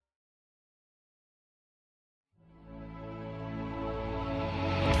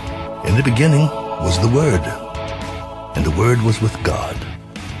In the beginning was the Word, and the Word was with God,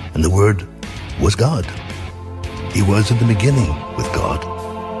 and the Word was God. He was in the beginning with God.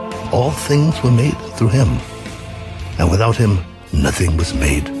 All things were made through him, and without him nothing was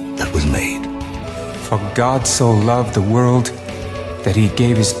made that was made. For God so loved the world that he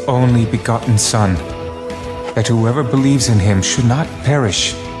gave his only begotten Son, that whoever believes in him should not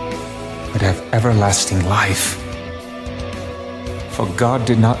perish, but have everlasting life. For God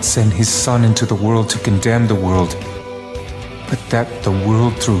did not send his Son into the world to condemn the world, but that the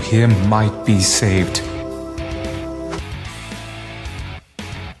world through him might be saved.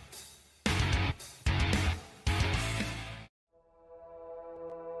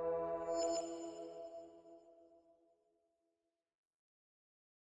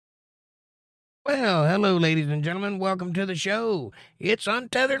 Well, hello, ladies and gentlemen. Welcome to the show. It's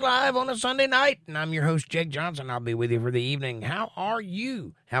Untethered Live on a Sunday night, and I'm your host, Jake Johnson. I'll be with you for the evening. How are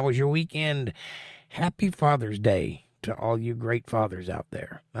you? How was your weekend? Happy Father's Day to all you great fathers out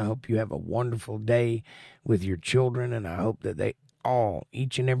there. I hope you have a wonderful day with your children, and I hope that they all,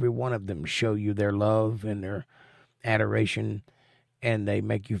 each and every one of them, show you their love and their adoration, and they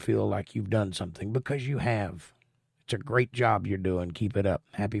make you feel like you've done something, because you have. It's a great job you're doing. Keep it up.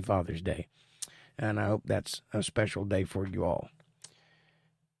 Happy Father's Day. And I hope that's a special day for you all.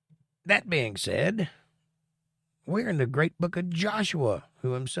 That being said, we're in the great book of Joshua,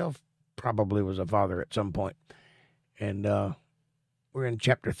 who himself probably was a father at some point. And we're in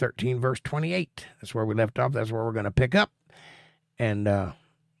chapter 13, verse 28. That's where we left off. That's where we're going to pick up. And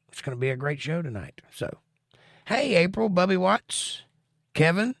it's going to be a great show tonight. So, hey, April, Bubby Watts,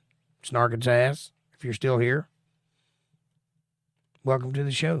 Kevin, Snarkin's ass, if you're still here. Welcome to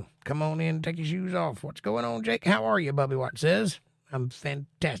the show. Come on in, take your shoes off. What's going on, Jake? How are you, Bubby Watts says. I'm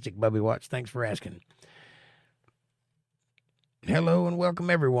fantastic, Bubby Watts. Thanks for asking. Hello and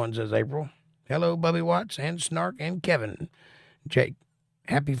welcome, everyone, says April. Hello, Bubby Watts and Snark and Kevin. Jake,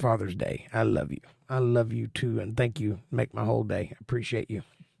 happy Father's Day. I love you. I love you, too, and thank you. Make my whole day. I appreciate you.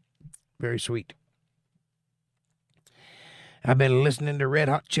 Very sweet. I've been listening to Red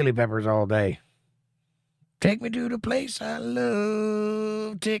Hot Chili Peppers all day. Take me to the place I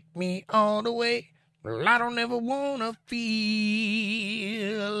love. Take me all the way. Well, I don't ever want to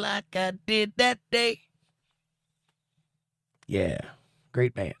feel like I did that day. Yeah,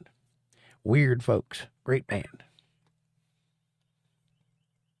 great band. Weird folks. Great band.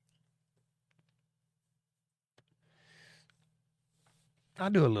 I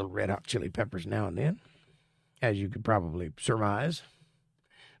do a little Red Hot Chili Peppers now and then, as you could probably surmise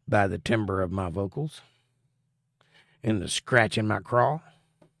by the timbre of my vocals and the scratch in my craw.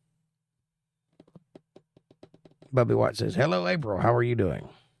 Bubby Watt says, hello, April. How are you doing?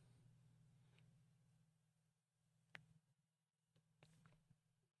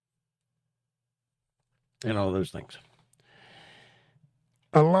 And all those things.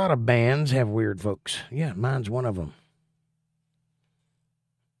 A lot of bands have weird folks. Yeah, mine's one of them.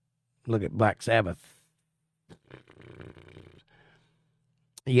 Look at Black Sabbath.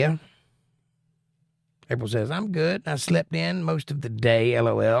 Yeah. April says, I'm good. I slept in most of the day,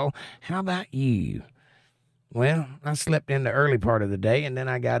 LOL. How about you? Well, I slept in the early part of the day, and then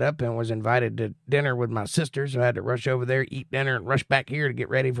I got up and was invited to dinner with my sister, so I had to rush over there, eat dinner, and rush back here to get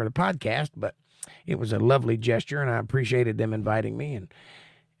ready for the podcast. But it was a lovely gesture, and I appreciated them inviting me. And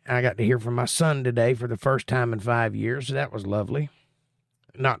I got to hear from my son today for the first time in 5 years, so that was lovely.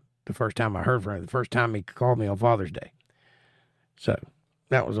 Not the first time I heard from him, the first time he called me on Father's Day. So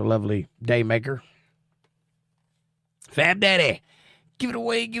that was a lovely day maker. Fab Daddy, give it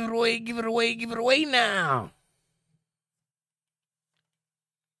away, give it away, give it away, give it away now.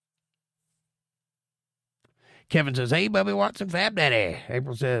 Kevin says, hey, Bubby Watson, Fab Daddy.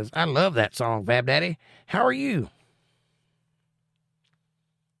 April says, I love that song, Fab Daddy. How are you?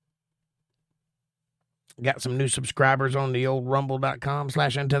 Got some new subscribers on the old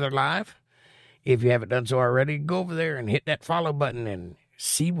rumble.com/UntetheredLive. If you haven't done so already, go over there and hit that follow button and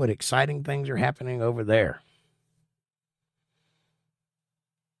see what exciting things are happening over there.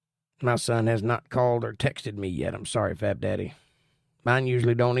 My son has not called or texted me yet. I'm sorry, Fab Daddy. Mine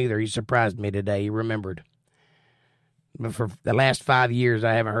usually don't either. He surprised me today. He remembered. But for the last 5 years,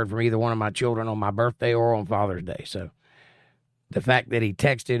 I haven't heard from either one of my children on my birthday or on Father's Day. So the fact that he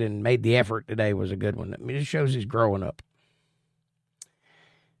texted and made the effort today was a good one. I mean, it shows he's growing up.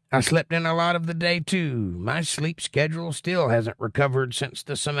 I slept in a lot of the day, too. My sleep schedule still hasn't recovered since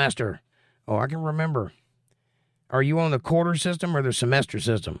the semester. Oh, I can remember. Are you on the quarter system or the semester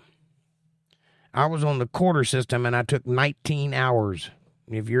system? I was on the quarter system, and I took 19 hours.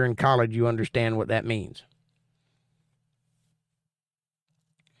 If you're in college, you understand what that means.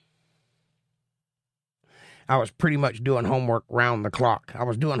 I was pretty much doing homework round the clock. I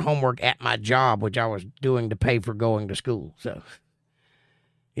was doing homework at my job, which I was doing to pay for going to school. So,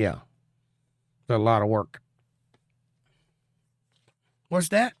 yeah, it's a lot of work. What's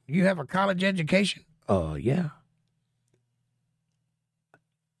that? You have a college education? Oh, yeah.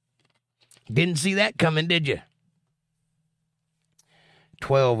 Didn't see that coming, did you?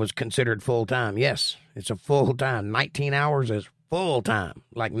 12 was considered full-time. Yes, it's a full-time. 19 hours is full-time,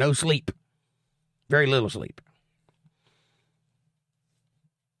 like no sleep. Very little sleep.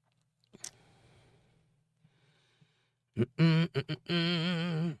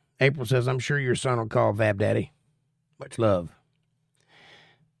 April says, I'm sure your son will call Vab Daddy. Much love.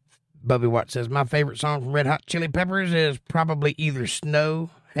 Bubby Watt says, my favorite song from Red Hot Chili Peppers is probably either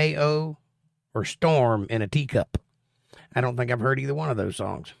Snow, Hey-O, or Storm in a Teacup. I don't think I've heard either one of those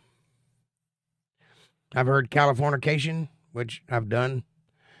songs. I've heard Californication, which I've done,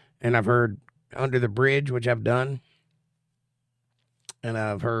 and I've heard Under the Bridge, which I've done, and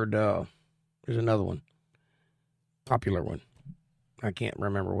I've heard, there's another one, popular one. I can't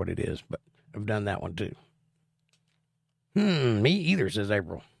remember what it is, but I've done that one too. Me either, says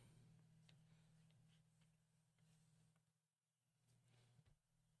April.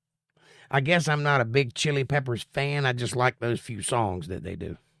 I guess I'm not a big Chili Peppers fan. I just like those few songs that they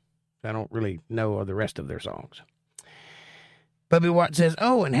do. I don't really know the rest of their songs. Bubby Watt says,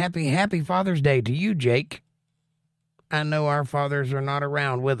 oh, and happy Father's Day to you, Jake. I know our fathers are not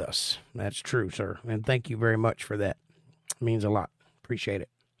around with us. That's true, sir. And thank you very much for that. It means a lot. Appreciate it.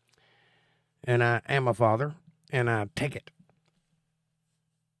 And I am a father, and I take it.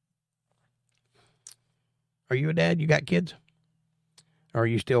 Are you a dad? You got kids? Or are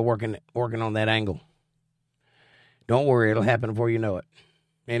you still working on that angle? Don't worry, it'll happen before you know it.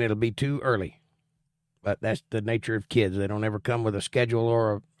 And it'll be too early. But that's the nature of kids. They don't ever come with a schedule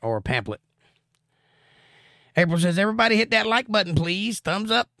or a pamphlet. April says, everybody hit that like button, please.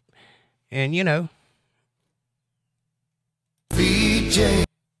 Thumbs up. And, you know. VJ.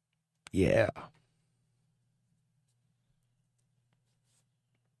 Yeah.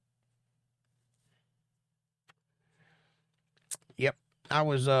 Yep. I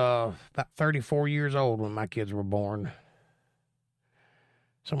was about 34 years old when my kids were born.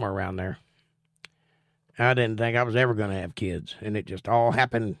 Somewhere around there. I didn't think I was ever going to have kids. And it just all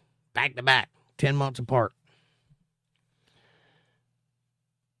happened back to back, 10 months apart.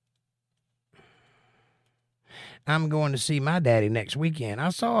 I'm going to see my daddy next weekend. I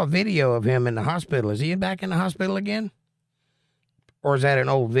saw a video of him in the hospital. Is he back in the hospital again? Or is that an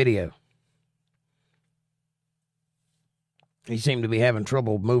old video? He seemed to be having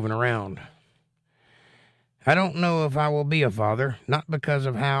trouble moving around. I don't know if I will be a father, not because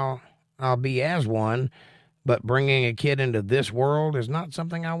of how I'll be as one, but bringing a kid into this world is not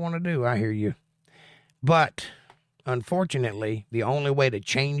something I want to do. I hear you. But, unfortunately, the only way to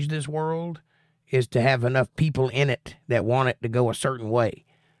change this world is to have enough people in it that want it to go a certain way.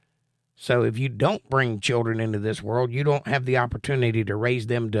 So if you don't bring children into this world, you don't have the opportunity to raise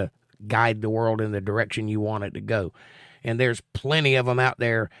them to guide the world in the direction you want it to go. And there's plenty of them out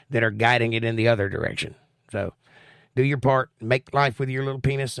there that are guiding it in the other direction. So do your part, make life with your little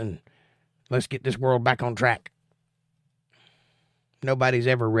penis, and let's get this world back on track. Nobody's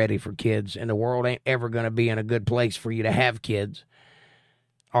ever ready for kids, and the world ain't ever going to be in a good place for you to have kids.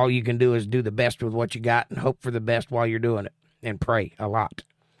 All you can do is do the best with what you got and hope for the best while you're doing it, and pray a lot.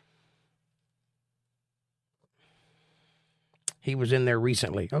 He was in there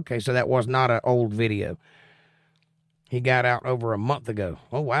recently. Okay, so that was not an old video. He got out over a month ago.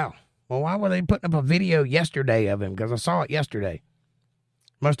 Oh, wow. Well, why were they putting up a video yesterday of him? Because I saw it yesterday.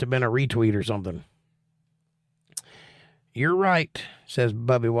 Must have been a retweet or something. You're right, says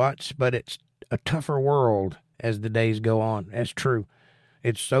Bubby Watts, but it's a tougher world as the days go on. That's true.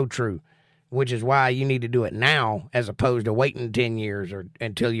 It's so true. Which is why you need to do it now as opposed to waiting 10 years or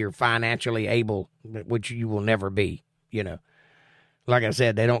until you're financially able, which you will never be, you know. Like I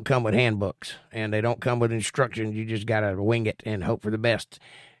said, they don't come with handbooks and they don't come with instructions. You just got to wing it and hope for the best.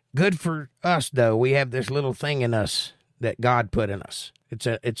 Good for us, though. We have this little thing in us that God put in us. It's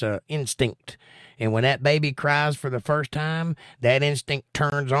a instinct. And when that baby cries for the first time, that instinct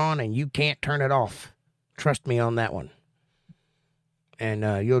turns on and you can't turn it off. Trust me on that one.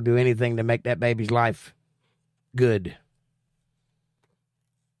 And you'll do anything to make that baby's life good.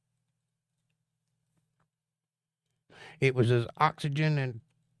 It was his oxygen and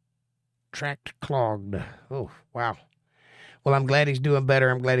tract clogged. Oh, wow. Well, I'm glad he's doing better.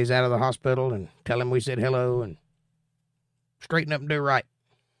 I'm glad he's out of the hospital, and tell him we said hello and straighten up and do right.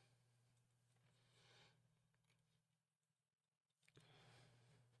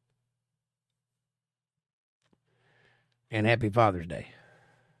 and happy Father's Day.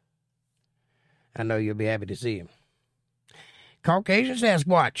 I know you'll be happy to see him. Caucasian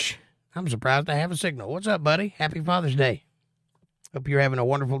Sasquatch. I'm surprised I have a signal. What's up, buddy? Happy Father's Day. Hope you're having a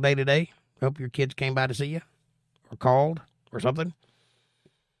wonderful day today. Hope your kids came by to see you or called or something.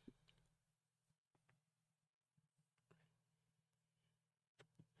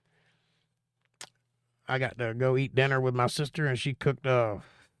 I got to go eat dinner with my sister, and she cooked like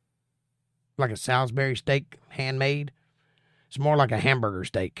a Salisbury steak, handmade. It's more like a hamburger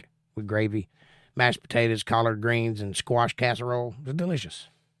steak with gravy, mashed potatoes, collard greens, and squash casserole. It's delicious.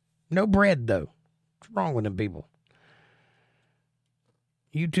 No bread, though. What's wrong with them people?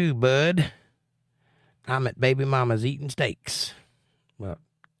 You too, bud. I'm at baby mama's eating steaks. Well,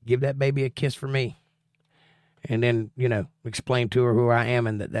 give that baby a kiss for me. And then, explain to her who I am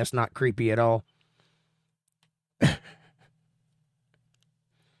and that that's not creepy at all.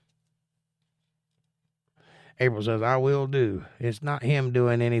 April says, I will do. It's not him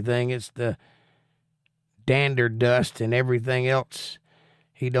doing anything. It's the dander dust and everything else.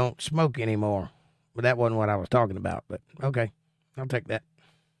 He don't smoke anymore. But that wasn't what I was talking about. But okay, I'll take that.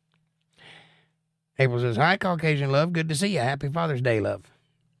 April says, hi, Caucasian love. Good to see you. Happy Father's Day, love.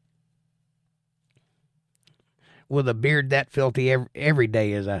 With a beard that filthy, every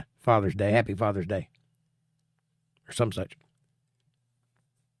day is a Father's Day. Happy Father's Day. Or some such.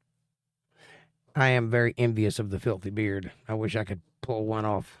 I am very envious of the filthy beard. I wish I could pull one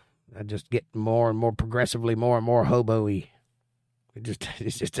off. I just get more and more progressively more and more hobo-y. It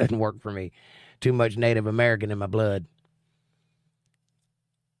just doesn't work for me. Too much Native American in my blood.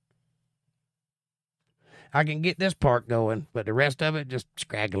 I can get this part going, but the rest of it just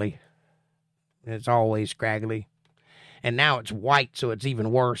scraggly. It's always scraggly. And now it's white, so it's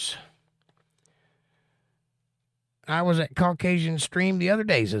even worse. I was at Caucasian Stream the other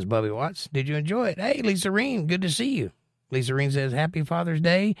day, says Bubby Watts. Did you enjoy it? Hey, Lisa Reen, good to see you. Lisa Reen says, happy Father's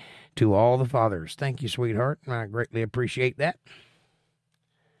Day to all the fathers. Thank you, sweetheart. I greatly appreciate that.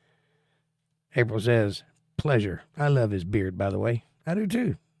 April says, pleasure. I love his beard, by the way. I do,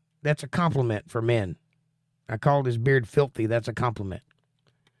 too. That's a compliment for men. I called his beard filthy. That's a compliment.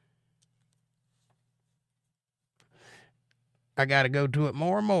 I got to go to it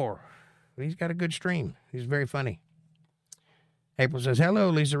more and more. He's got a good stream. He's very funny. April says, hello,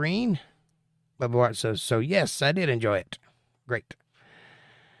 Lisa Reen. Bubba White says, so yes, I did enjoy it. Great.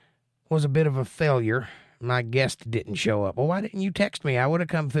 Was a bit of a failure. My guest didn't show up. Well, why didn't you text me? I would have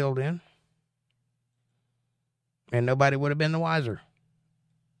come filled in. And nobody would have been the wiser.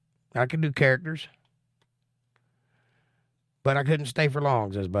 I could do characters. But I couldn't stay for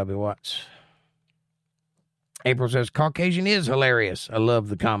long, says Bubby Watts. April says, Caucasian is hilarious. I love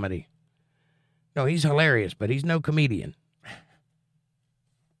the comedy. No, he's hilarious, but he's no comedian.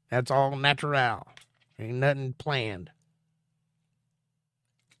 That's all natural. Ain't nothing planned.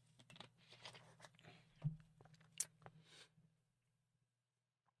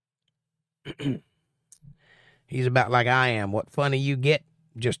 He's about like I am. What funny you get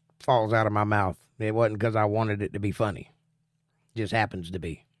just falls out of my mouth. It wasn't because I wanted it to be funny. It just happens to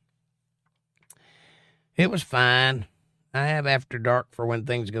be. It was fine. I have after dark for when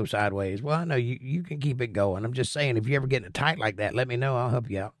things go sideways. Well, I know you can keep it going. I'm just saying, if you ever get in a tight like that, let me know. I'll help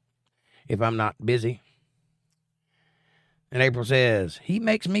you out if I'm not busy. And April says, he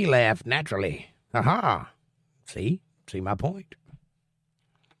makes me laugh naturally. Aha. See my point.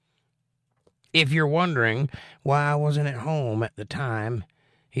 If you're wondering why I wasn't at home at the time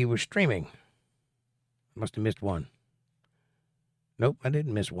he was streaming, must have missed one. Nope, I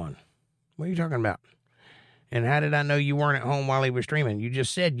didn't miss one. What are you talking about? And how did I know you weren't at home while he was streaming? You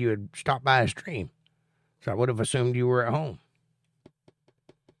just said you had stopped by a stream. So I would have assumed you were at home.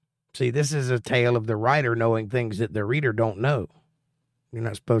 See, this is a tale of the writer knowing things that the reader don't know. You're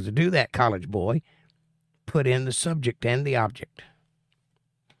not supposed to do that, college boy. Put in the subject and the object.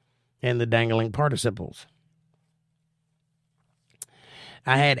 And the dangling participles.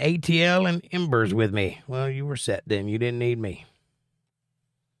 I had ATL and Embers with me. Well, you were set then. You didn't need me.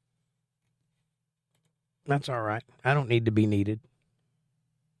 That's all right. I don't need to be needed.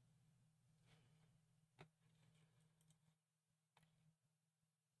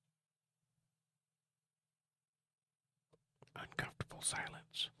 Uncomfortable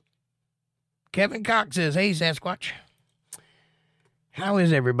silence. Kevin Cox says, hey, Sasquatch. How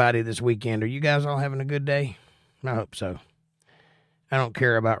is everybody this weekend? Are you guys all having a good day? I hope so. I don't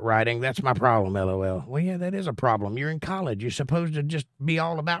care about writing. That's my problem, LOL. Well, yeah, that is a problem. You're in college. You're supposed to just be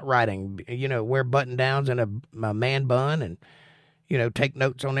all about writing. You know, wear button-downs and a man bun and, you know, take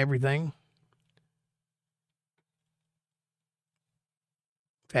notes on everything.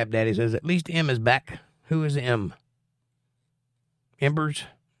 Fab Daddy says, at least M is back. Who is M? Embers?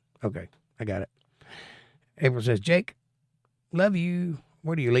 Okay, I got it. April says, Jake, love you.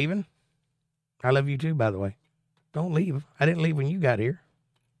 What are you leaving? I love you too, by the way. Don't leave. I didn't leave when you got here.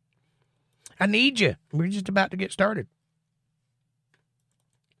 I need you. We're just about to get started.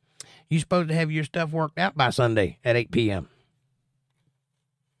 You're supposed to have your stuff worked out by Sunday at 8 p.m.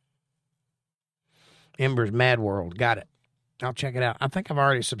 Ember's Mad World. Got it. I'll check it out. I think I've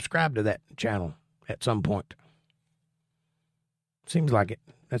already subscribed to that channel at some point. Seems like it.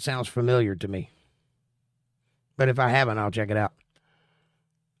 That sounds familiar to me. But if I haven't, I'll check it out.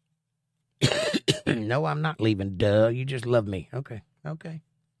 No, I'm not leaving. Duh. You just love me. Okay. Okay.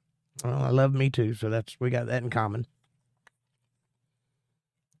 Well, I love me too, so we got that in common.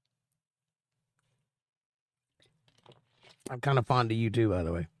 I'm kind of fond of you too, by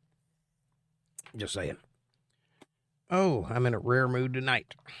the way. Just saying. Oh, I'm in a rare mood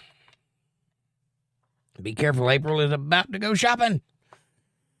tonight. Be careful, April is about to go shopping.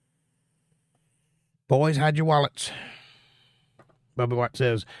 Boys, hide your wallets. Bubba Watt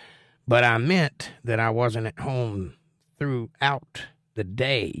says, but I meant that I wasn't at home throughout the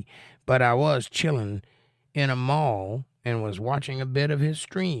day, but I was chilling in a mall and was watching a bit of his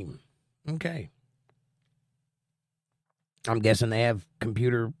stream. Okay. I'm guessing they have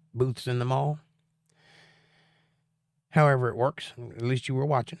computer booths in the mall. However it works, at least you were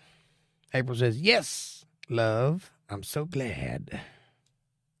watching. April says, yes, love, I'm so glad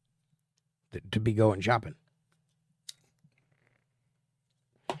to be going shopping.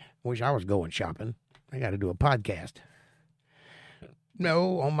 Wish I was going shopping. I got to do a podcast.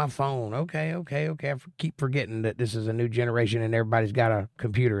 No, on my phone. Okay. I keep forgetting that this is a new generation and everybody's got a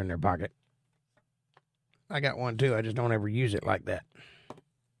computer in their pocket. I got one too. I just don't ever use it like that.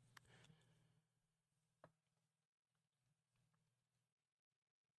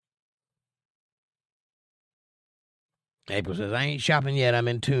 April says, I ain't shopping yet. I'm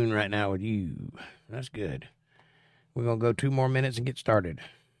in tune right now with you. That's good. We're going to go 2 more minutes and get started.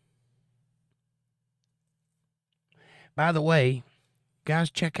 By the way, guys,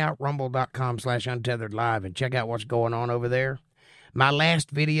 check out rumble.com/untetheredlive and check out what's going on over there. My last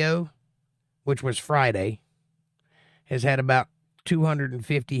video, which was Friday, has had about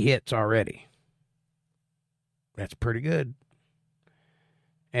 250 hits already. That's pretty good.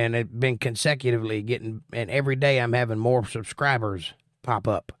 And it's been consecutively getting, and every day I'm having more subscribers pop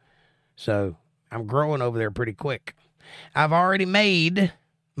up. So I'm growing over there pretty quick. I've already made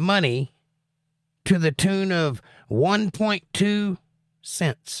money to the tune of 1.2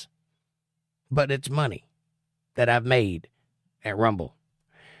 cents. But it's money that I've made at Rumble.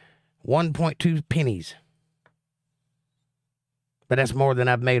 1.2 pennies. But that's more than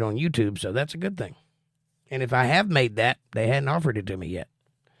I've made on YouTube, so that's a good thing. And if I have made that, they hadn't offered it to me yet.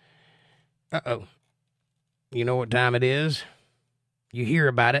 Uh-oh. You know what time it is? You hear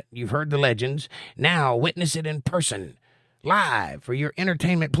about it. You've heard the legends. Now witness it in person. Live for your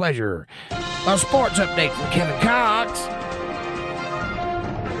entertainment pleasure. A sports update from Kevin Cox.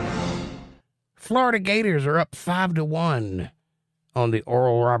 Florida Gators are up 5-1 on the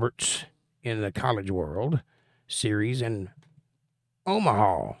Oral Roberts in the College World series in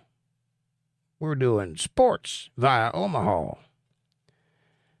Omaha. We're doing sports via Omaha.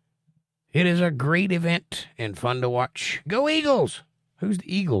 It is a great event and fun to watch. Go Eagles! Who's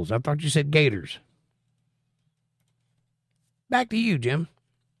the Eagles? I thought you said Gators. Back to you, Jim.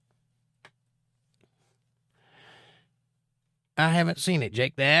 I haven't seen it,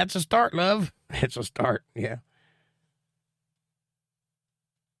 Jake. That's a start, love. It's a start, yeah.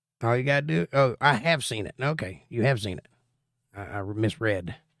 All you got to do... Oh, I have seen it. Okay, you have seen it. I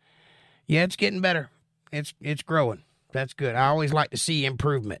misread. Yeah, it's getting better. It's growing. That's good. I always like to see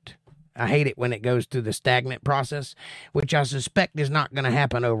improvement. I hate it when it goes through the stagnant process, which I suspect is not going to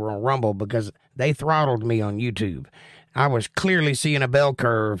happen over on Rumble because they throttled me on YouTube. I was clearly seeing a bell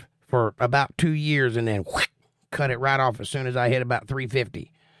curve for about 2 years and then cut it right off as soon as I hit about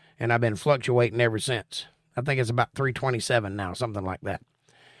 350. And I've been fluctuating ever since. I think it's about 327 now, something like that.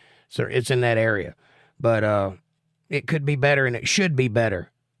 So it's in that area. But it could be better and it should be better,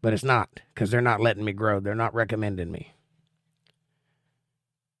 but it's not because they're not letting me grow. They're not recommending me.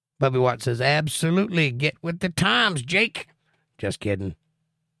 Bubby Watt says, absolutely, get with the times, Jake. Just kidding.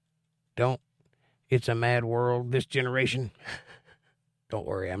 Don't. It's a mad world, this generation. Don't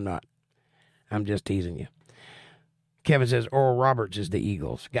worry, I'm not. I'm just teasing you. Kevin says, Oral Roberts is the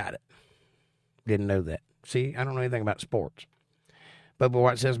Eagles. Got it. Didn't know that. See, I don't know anything about sports. Bubba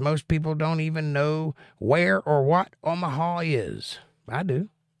Watt says, most people don't even know where or what Omaha is. I do,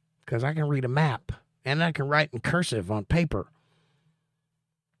 because I can read a map, and I can write in cursive on paper.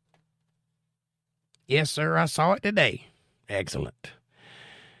 Yes, sir, I saw it today. Excellent.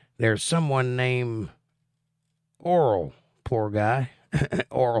 There's someone named Oral, poor guy.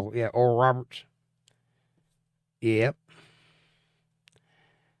 Oral Roberts. Yep.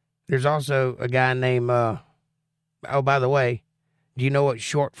 There's also a guy named, oh, by the way, do you know what's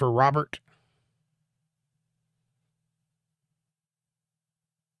short for Robert?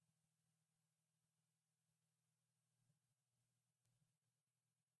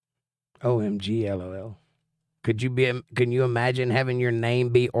 OMG, LOL. Can you imagine having your name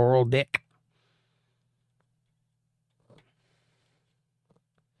be Oral Dick?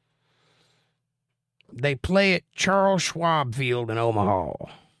 They play at Charles Schwab Field in Omaha.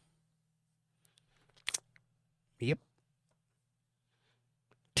 Yep.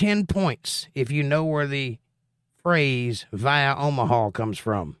 10 points if you know where the phrase via Omaha comes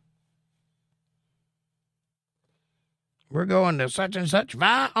from. We're going to such and such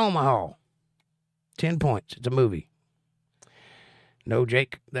via Omaha. 10 points. It's a movie. No,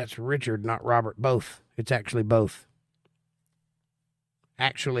 Jake, that's Richard, not Robert. Both. It's actually both.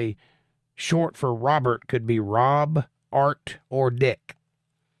 Actually, short for Robert could be Rob, Art, or Dick.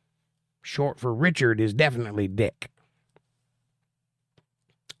 Short for Richard is definitely Dick.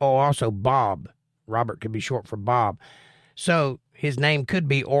 Oh, also Bob. Robert could be short for Bob. So his name could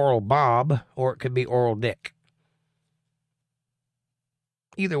be Oral Bob, or it could be Oral Dick.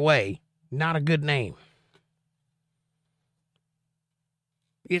 Either way, not a good name.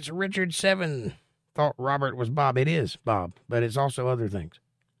 It's Richard 7 thought Robert was Bob. It is Bob, but it's also other things.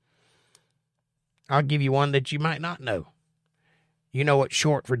 I'll give you one that you might not know. You know what's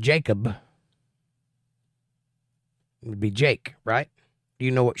short for Jacob? It would be Jake, right? Do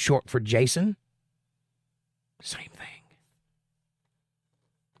you know what's short for Jason? Same thing.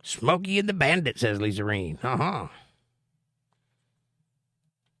 Smokey and the Bandit, says Lisa Reen.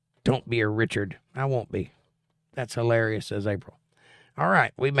 Don't be a Richard. I won't be. That's hilarious, says April. All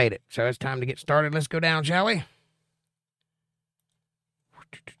right, we made it. So it's time to get started. Let's go down, shall we?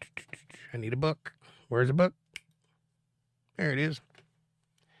 I need a book. Where's the book? There it is.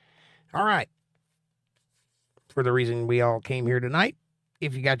 All right. For the reason we all came here tonight,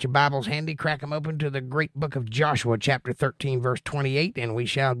 if you got your Bibles handy, crack them open to the great book of Joshua, chapter 13, verse 28, and we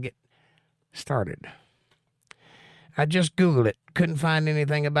shall get started. I just Googled it. Couldn't find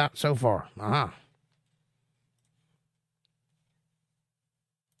anything about it so far.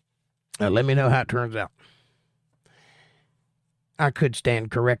 Let me know how it turns out. I could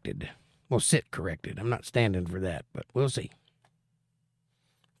stand corrected. Well, sit corrected. I'm not standing for that, but we'll see.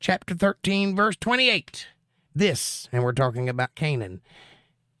 Chapter 13, verse 28. This, and we're talking about Canaan,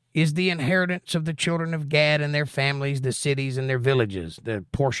 is the inheritance of the children of Gad and their families, the cities and their villages, the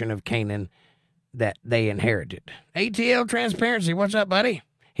portion of Canaan that they inherited. ATL Transparency, what's up, buddy?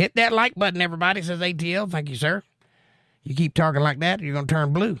 Hit that like button, everybody, says ATL. Thank you, sir. You keep talking like that, you're going to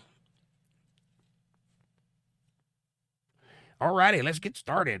turn blue. All righty, let's get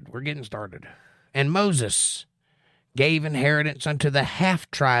started. We're getting started. And Moses gave inheritance unto the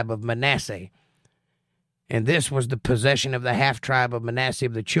half-tribe of Manasseh. And this was the possession of the half-tribe of Manasseh,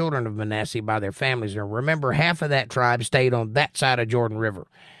 of the children of Manasseh by their families. And remember, half of that tribe stayed on that side of Jordan River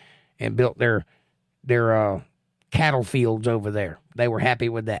and built their cattle fields over there. They were happy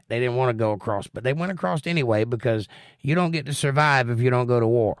with that. They didn't want to go across, but they went across anyway because you don't get to survive if you don't go to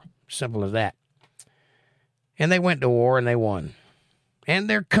war. Simple as that. And they went to war and they won. And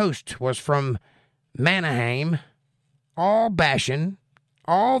their coast was from Manahaim, all Bashan,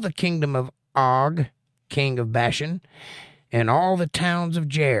 all the kingdom of Og, king of Bashan, and all the towns of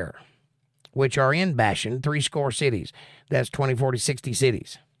Jair, which are in Bashan, 60 cities. That's 20, 40, 60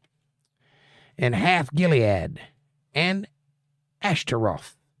 cities. And half Gilead, and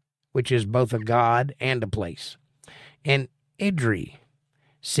Ashtaroth, which is both a god and a place, and Idri,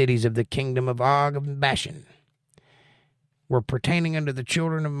 cities of the kingdom of Og of Bashan, were pertaining unto the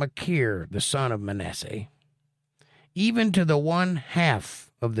children of Machir, the son of Manasseh, even to the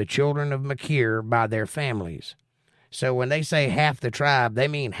 1/2 of the children of Machir by their families. So when they say half the tribe, they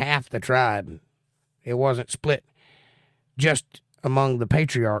mean half the tribe. It wasn't split just among the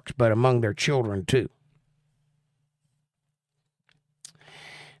patriarchs, but among their children too.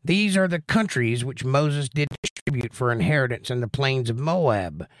 These are the countries which Moses did distribute for inheritance in the plains of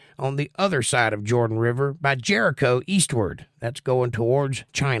Moab, on the other side of Jordan River, by Jericho eastward. That's going towards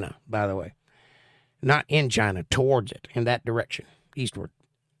China, by the way. Not in China, towards it, in that direction, eastward.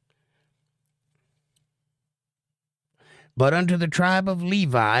 But unto the tribe of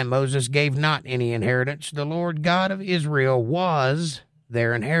Levi Moses gave not any inheritance. The Lord God of Israel was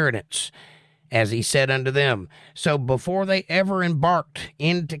their inheritance, as he said unto them. So before they ever embarked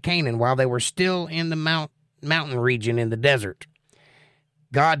into Canaan, while they were still in the mountain region in the desert.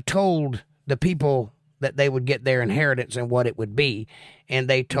 God told the people that they would get their inheritance and what it would be. And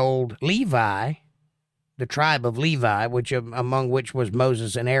they told Levi, the tribe of Levi, among which was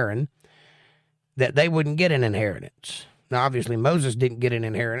Moses and Aaron, that they wouldn't get an inheritance. Now, obviously, Moses didn't get an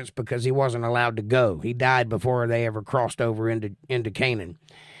inheritance because he wasn't allowed to go. He died before they ever crossed over into Canaan.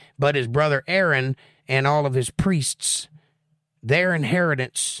 But his brother Aaron and all of his priests, their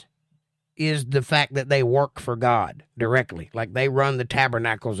inheritance is the fact that they work for God directly. Like they run the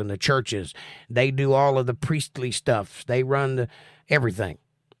tabernacles and the churches. They do all of the priestly stuff. They run everything.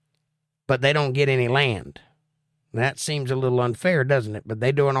 But they don't get any land. That seems a little unfair, doesn't it? But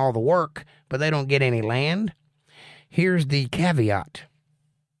they're doing all the work, but they don't get any land. Here's the caveat.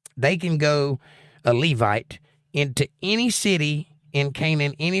 They can go, a Levite, into any city in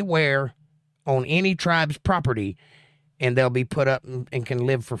Canaan, anywhere, on any tribe's property, and they'll be put up and can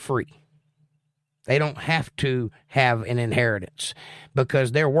live for free. They don't have to have an inheritance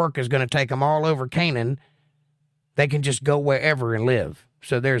because their work is going to take them all over Canaan. They can just go wherever and live.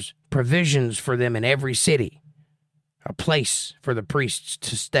 So there's provisions for them in every city, a place for the priests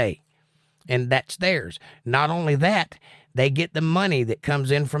to stay, and that's theirs. Not only that, they get the money that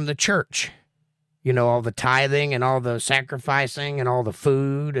comes in from the church. You know, all the tithing and all the sacrificing and all the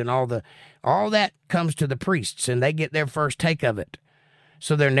food and all that comes to the priests, and they get their first take of it.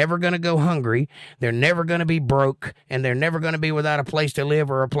 So they're never going to go hungry, they're never going to be broke, and they're never going to be without a place to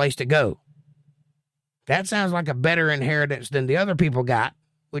live or a place to go. That sounds like a better inheritance than the other people got,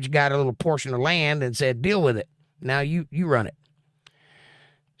 which got a little portion of land and said, deal with it. Now you run it.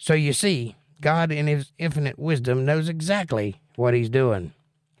 So you see, God in his infinite wisdom knows exactly what he's doing.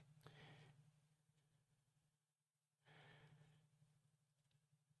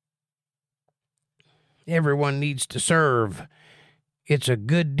 Everyone needs to serve. It's a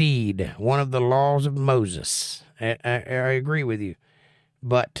good deed, one of the laws of Moses. I agree with you.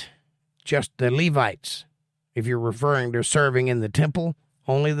 But just the Levites, if you're referring to serving in the temple,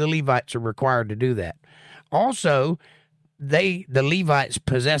 only the Levites are required to do that. Also, the Levites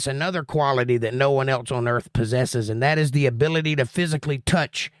possess another quality that no one else on earth possesses, and that is the ability to physically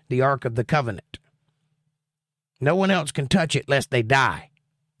touch the Ark of the Covenant. No one else can touch it lest they die.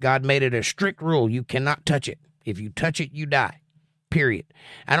 God made it a strict rule. You cannot touch it. If you touch it, you die. Period.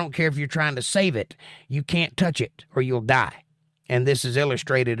 I don't care if you're trying to save it. You can't touch it or you'll die. And this is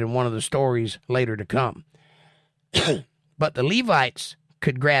illustrated in one of the stories later to come. But the Levites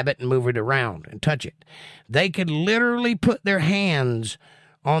could grab it and move it around and touch it. They could literally put their hands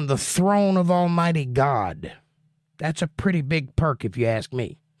on the throne of Almighty God. That's a pretty big perk if you ask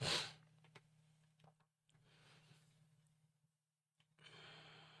me.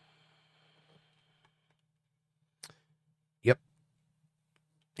 Yep.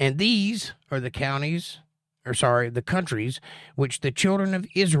 And these are the the countries which the children of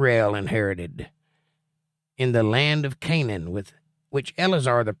Israel inherited in the land of Canaan, with which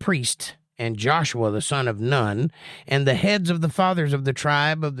Eleazar the priest and Joshua the son of Nun and the heads of the fathers of the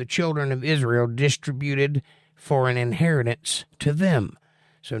tribe of the children of Israel distributed for an inheritance to them.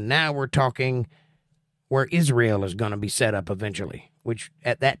 So now we're talking where Israel is going to be set up eventually, which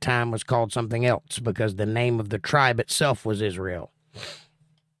at that time was called something else because the name of the tribe itself was Israel.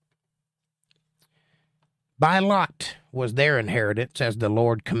 By lot was their inheritance, as the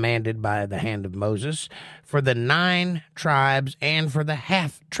Lord commanded by the hand of Moses, for the 9 tribes and for the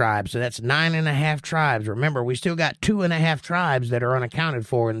half tribes. So that's 9.5 tribes. Remember, we still got 2.5 tribes that are unaccounted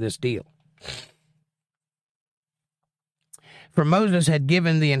for in this deal. For Moses had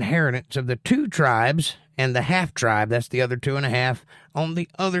given the inheritance of the 2 tribes and the half tribe, that's the other 2.5, on the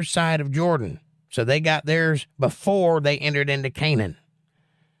other side of Jordan. So they got theirs before they entered into Canaan.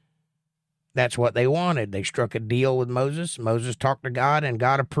 That's what they wanted. They struck a deal with Moses. Moses talked to God, and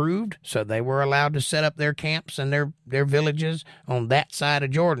God approved, so they were allowed to set up their camps and their villages on that side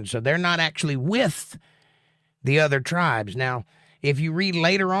of Jordan. So they're not actually with the other tribes. Now, if you read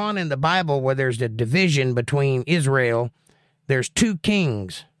later on in the Bible where there's a division between Israel, there's 2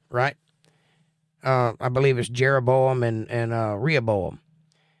 kings, right? I believe it's Jeroboam and Rehoboam.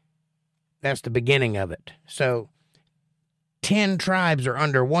 That's the beginning of it. So 10 tribes are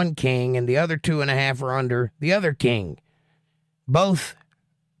under one king, and the other 2.5 are under the other king. Both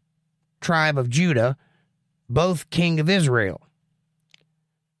tribe of Judah, both king of Israel.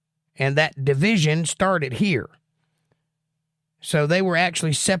 And that division started here. So they were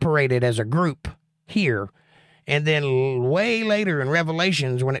actually separated as a group here. And then way later in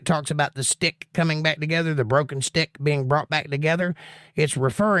Revelations, when it talks about the stick coming back together, the broken stick being brought back together, it's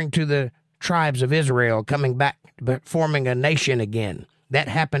referring to the tribes of Israel coming back, but forming a nation again. That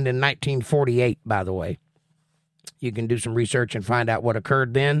happened in 1948, by the way. You can do some research and find out what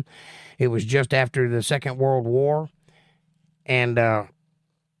occurred then. It was just after the Second World War, and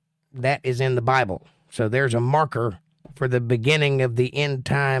that is in the Bible. So there's a marker for the beginning of the end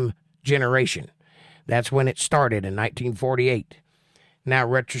time generation. That's when it started in 1948. Now,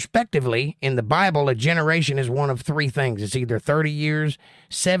 retrospectively, in the Bible, a generation is one of three things. It's either 30 years,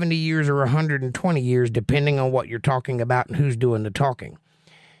 70 years, or 120 years, depending on what you're talking about and who's doing the talking.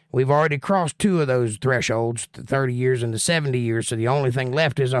 We've already crossed two of those thresholds, the 30 years and the 70 years, so the only thing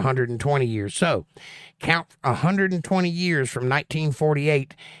left is 120 years. So count 120 years from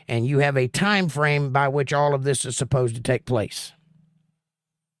 1948, and you have a time frame by which all of this is supposed to take place.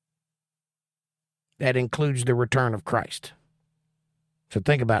 That includes the return of Christ. So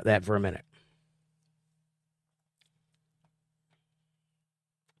think about that for a minute.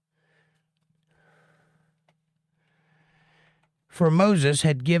 For Moses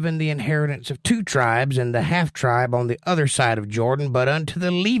had given the inheritance of 2 tribes and the half-tribe on the other side of Jordan, but unto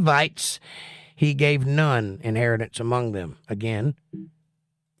the Levites he gave none inheritance among them, again,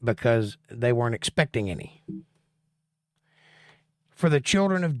 because they weren't expecting any. For the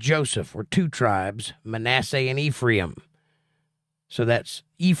children of Joseph were 2 tribes, Manasseh and Ephraim. So that's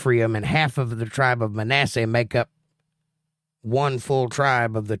Ephraim, and half of the tribe of Manasseh make up 1 full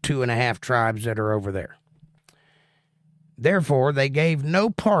tribe of the 2.5 tribes that are over there. Therefore they gave no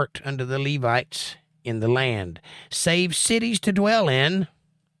part unto the Levites in the land, save cities to dwell in,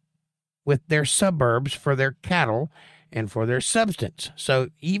 with their suburbs for their cattle and for their substance. So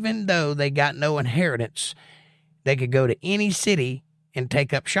even though they got no inheritance, they could go to any city and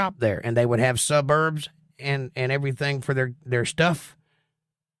take up shop there, and they would have suburbs and everything for their stuff,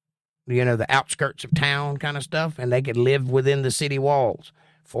 you know, the outskirts of town kind of stuff, and they could live within the city walls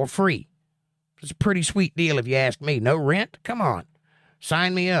for free. It's a pretty sweet deal if you ask me. No rent? Come on.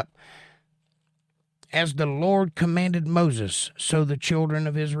 Sign me up. As the Lord commanded Moses, so the children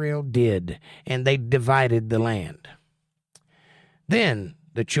of Israel did, and they divided the land. Then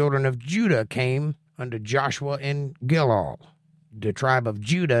the children of Judah came unto Joshua in Gilgal. The tribe of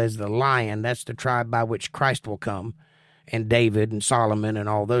Judah is the lion. That's the tribe by which Christ will come, and David and Solomon and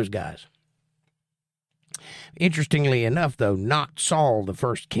all those guys. Interestingly enough, though, not Saul, the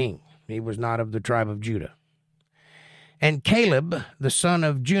first king. He was not of the tribe of Judah. And Caleb, the son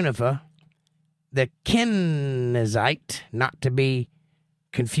of Jephunneh, the Kenizzite, not to be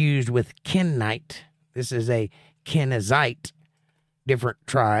confused with Kenite. This is a Kenizzite, different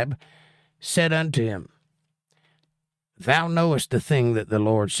tribe, said unto him, Thou knowest the thing that the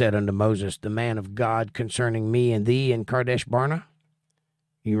Lord said unto Moses, the man of God, concerning me and thee in Kadesh Barnea?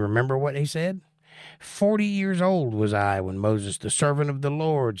 You remember what he said? 40 years old was I when Moses, the servant of the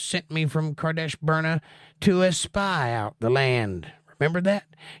Lord, sent me from Kadesh Barnea to espy out the land. Remember that?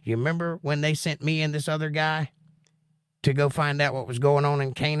 You remember when they sent me and this other guy to go find out what was going on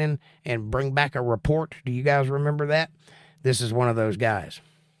in Canaan and bring back a report? Do you guys remember that? This is one of those guys.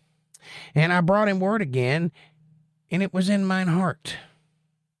 And I brought him word again, and it was in mine heart,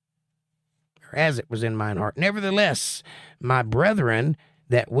 or as it was in mine heart. Nevertheless, my brethren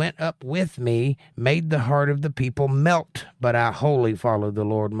that went up with me made the heart of the people melt, but I wholly followed the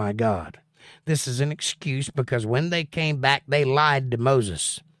Lord my God. This is an excuse because when they came back, they lied to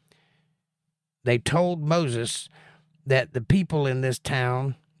Moses. They told Moses that the people in this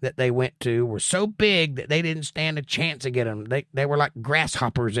town that they went to were so big that they didn't stand a chance to get them. They were like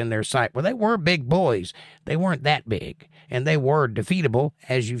grasshoppers in their sight. Well, they were big boys. They weren't that big. And they were defeatable,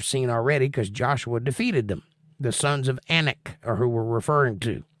 as you've seen already, because Joshua defeated them. The sons of Anak are who we're referring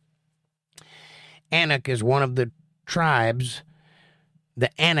to. Anak is one of the tribes, the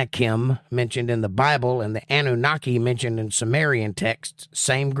Anakim mentioned in the Bible and the Anunnaki mentioned in Sumerian texts,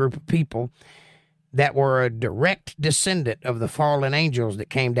 same group of people, that were a direct descendant of the fallen angels that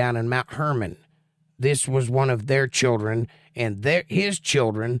came down in Mount Hermon. This was one of their children, and his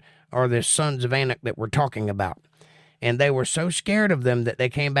children are the sons of Anak that we're talking about. And they were so scared of them that they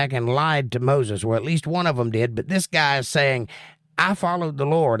came back and lied to Moses. Well, at least one of them did, but this guy is saying, I followed the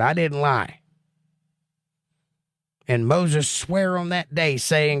Lord, I didn't lie. And Moses sware on that day,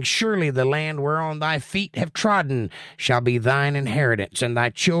 saying, Surely the land whereon thy feet have trodden shall be thine inheritance, and thy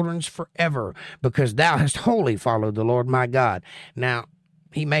children's forever, because thou hast wholly followed the Lord my God. Now,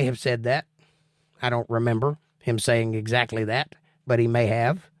 he may have said that. I don't remember him saying exactly that, but he may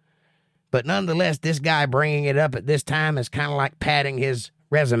have. But nonetheless, this guy bringing it up at this time is kind of like padding his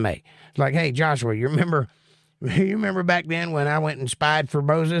resume. It's like, hey, Joshua, you remember back then when I went and spied for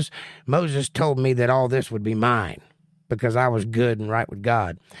Moses? Moses told me that all this would be mine because I was good and right with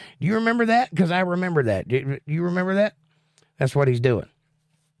God. Do you remember that? Because I remember that. Do you remember that? That's what he's doing.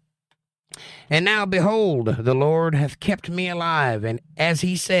 And now, behold, the Lord hath kept me alive, and as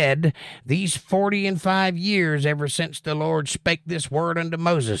he said, these 45 years ever since the Lord spake this word unto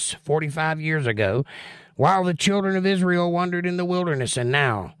Moses, 45 years ago, while the children of Israel wandered in the wilderness. And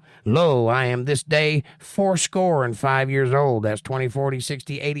now, lo, I am this day 85 years old. That's 20, 40,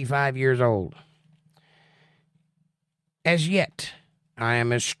 60, 85 years old. As yet, I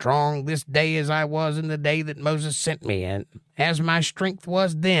am as strong this day as I was in the day that Moses sent me, and as my strength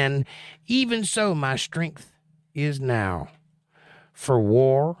was then, even so my strength is now. For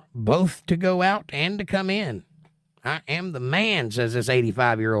war, both to go out and to come in. I am the man, says this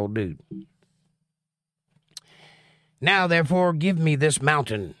 85-year-old dude. Now, therefore, give me this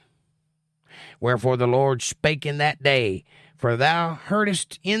mountain. Wherefore the Lord spake in that day, for thou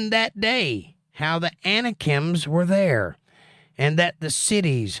heardest in that day how the Anakims were there, and that the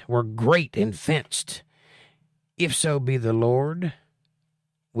cities were great and fenced. If so be the Lord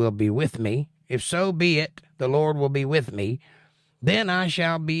will be with me, if so be it, the Lord will be with me, then I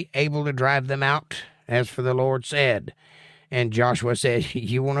shall be able to drive them out, as for the Lord said. And Joshua said,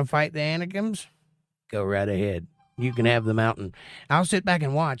 you want to fight the Anakims? Go right ahead. You can have the mountain. I'll sit back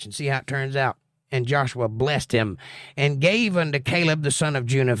and watch and see how it turns out. And Joshua blessed him, and gave unto Caleb the son of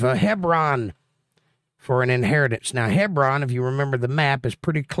Jephunneh Hebron for an inheritance. Now, Hebron, if you remember the map, is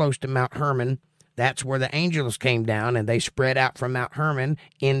pretty close to Mount Hermon. That's where the angels came down, and they spread out from Mount Hermon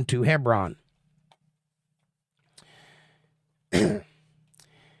into Hebron.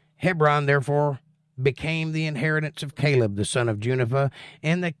 Hebron, therefore, became the inheritance of Caleb, the son of Jephunneh,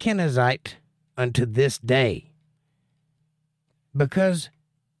 and the Kenizzite unto this day, because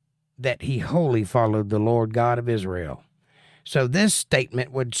that he wholly followed the Lord God of Israel. So this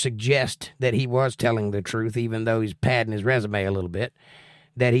statement would suggest that he was telling the truth, even though he's padding his resume a little bit,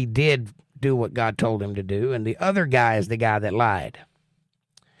 that he did do what God told him to do, and the other guy is the guy that lied.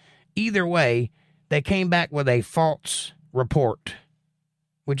 Either way, they came back with a false report,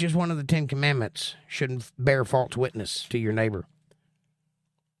 which is one of the 10 Commandments. Shouldn't bear false witness to your neighbor,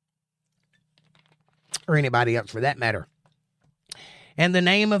 or anybody else for that matter. And the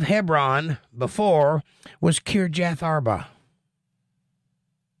name of Hebron before was Kirjath Arba.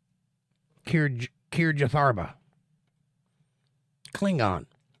 Kirjath Arba. Klingon.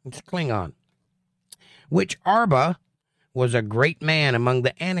 It's Klingon. Which Arba was a great man among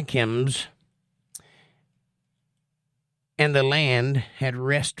the Anakims, and the land had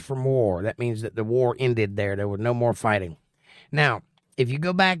rest from war. That means that the war ended there. There was no more fighting. Now, if you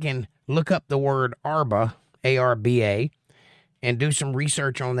go back and look up the word Arba, A-R-B-A, and do some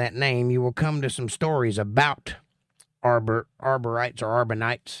research on that name, you will come to some stories about Arborites or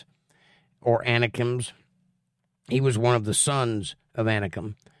Arbonites or Anakims. He was one of the sons of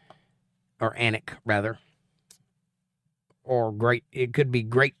Anakim, or Anak, rather. Or it could be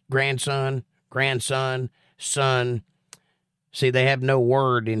great-grandson, grandson, son. See, they have no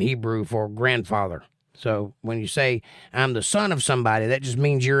word in Hebrew for grandfather. So when you say, I'm the son of somebody, that just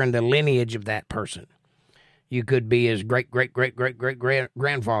means you're in the lineage of that person. You could be his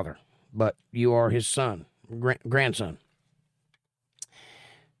great-great-great-great-great-grandfather, but you are his son, grandson.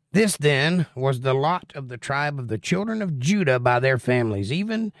 This, then, was the lot of the tribe of the children of Judah by their families,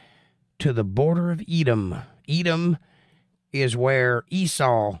 even to the border of Edom. Edom is where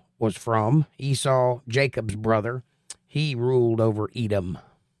Esau was from. Esau, Jacob's brother, he ruled over Edom.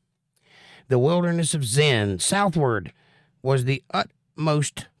 The wilderness of Zin, southward, was the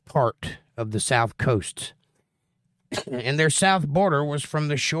utmost part of the south coast. And their south border was from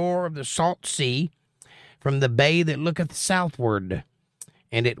the shore of the salt sea, from the bay that looketh southward,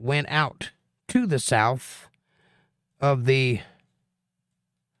 and it went out to the south of the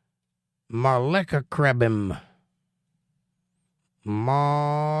Malekachrabim.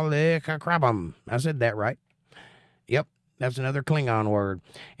 I said that right. Yep, that's another Klingon word.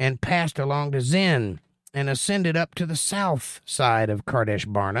 And passed along to Zin, and ascended up to the south side of Kadesh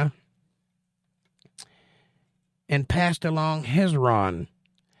Barnea, and passed along Hezron,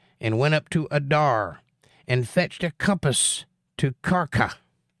 and went up to Adar, and fetched a compass to Karka.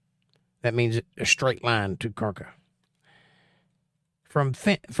 That means a straight line to Karka. From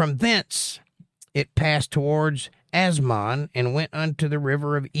thence it passed towards Asmon, and went unto the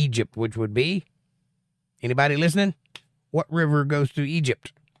river of Egypt, which would be, anybody listening? What river goes through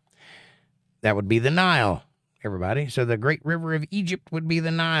Egypt? That would be the Nile, everybody. So the great river of Egypt would be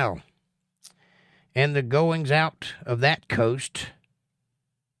the Nile. And the goings out of that coast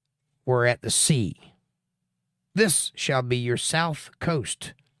were at the sea. This shall be your south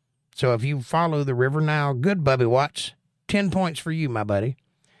coast. So if you follow the river Nile, good Bubby Watts, 10 points for you, my buddy.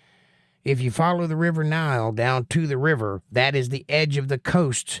 if you follow the river Nile down to the river, that is the edge of the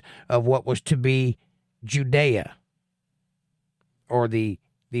coast of what was to be Judea, or the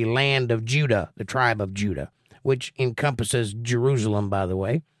land of Judah, the tribe of Judah, which encompasses Jerusalem, by the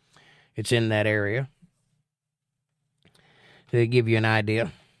way. It's in that area. To give you an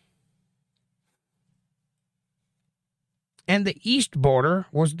idea. And the east border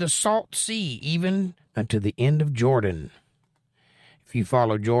was the Salt Sea, even unto the end of Jordan. If you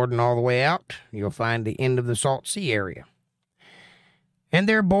follow Jordan all the way out, you'll find the end of the Salt Sea area. And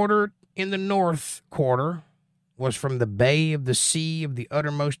their border in the north quarter was from the bay of the sea of the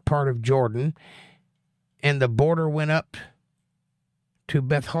uttermost part of Jordan, and the border went up to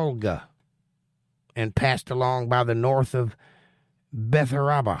Beth-Holga, and passed along by the north of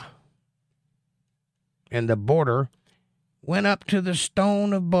Beth-Araba. And the border went up to the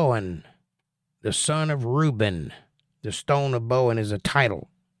stone of Boan, the son of Reuben. The stone of Boan is a title,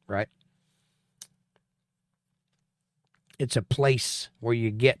 right? It's a place where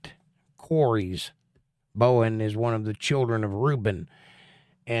you get quarries. Boan is one of the children of Reuben,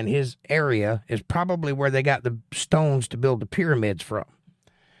 and his area is probably where they got the stones to build the pyramids from.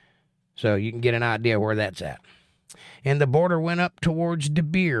 So you can get an idea where that's at. And the border went up towards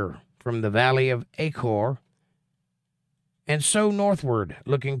Debir from the valley of Achor, and so northward,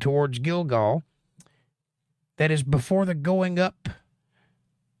 looking towards Gilgal, that is before the going up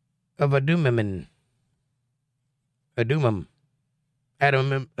of Adumim,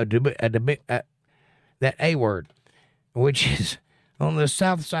 that A word, which is on the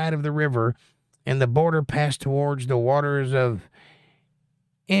south side of the river, and the border passed towards the waters of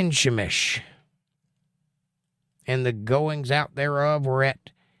En-Shemesh, and the goings out thereof were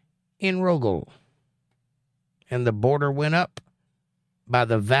at En-Rogel, and the border went up by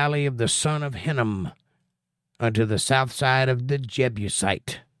the valley of the son of Hinnom unto the south side of the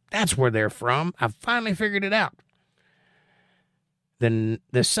Jebusite. That's where they're from. I finally figured it out. Then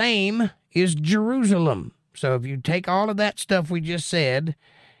the same is Jerusalem. So if you take all of that stuff we just said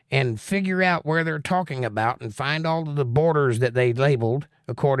and figure out where they're talking about and find all of the borders that they labeled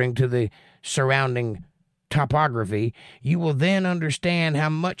according to the surrounding topography, you will then understand how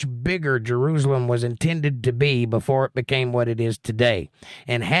much bigger Jerusalem was intended to be before it became what it is today.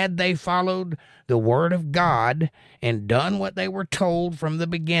 And had they followed the word of God and done what they were told from the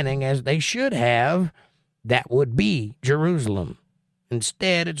beginning, as they should have, that would be Jerusalem.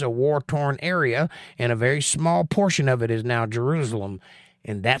 Instead, it's a war-torn area, and a very small portion of it is now Jerusalem.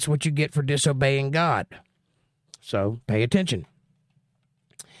 And that's what you get for disobeying God. So pay attention.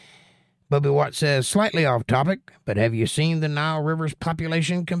 Bubby Watt says, slightly off topic, but have you seen the Nile River's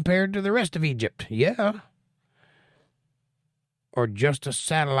population compared to the rest of Egypt? Yeah. Or just a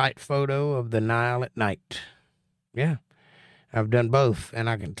satellite photo of the Nile at night? Yeah. I've done both, and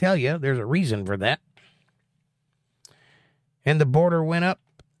I can tell you there's a reason for that. And the border went up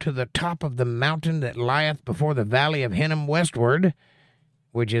to the top of the mountain that lieth before the valley of Hinnom westward,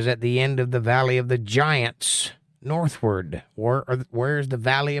 which is at the end of the valley of the giants northward. Where's the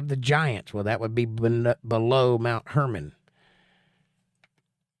valley of the giants? Well, that would be below Mount Hermon.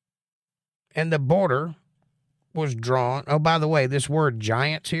 And the border was drawn. Oh, by the way, this word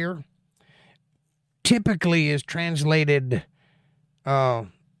giants here typically is translated gigantes,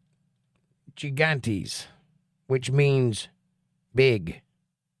 which means big.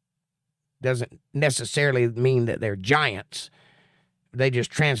 Doesn't necessarily mean that they're giants. They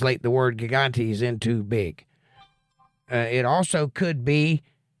just translate the word gigantes into big. It also could be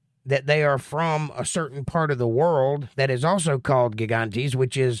that they are from a certain part of the world that is also called gigantes,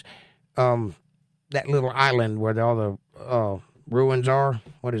 which is that little island where all the ruins are.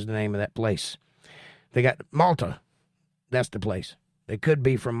 What is the name of that place? They got Malta. That's the place. They could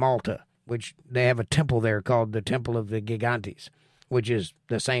be from Malta, which they have a temple there called the Temple of the Gigantes, which is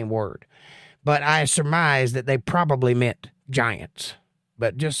the same word. But I surmise that they probably meant giants.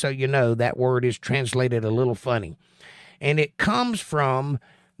 But just so you know, that word is translated a little funny. And it comes from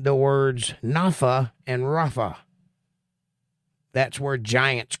the words Napha and Rapha. That's where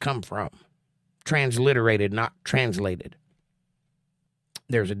giants come from. Transliterated, not translated.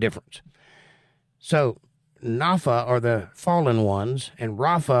 There's a difference. So, Napha are the fallen ones, and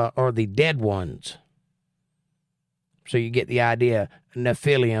Rapha are the dead ones. So you get the idea.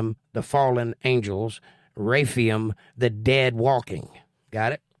 Nephilim, the fallen angels. Raphaim, the dead walking.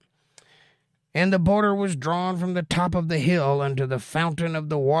 Got it? And the border was drawn from the top of the hill unto the fountain of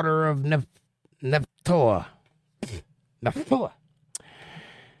the water of Nephtoah.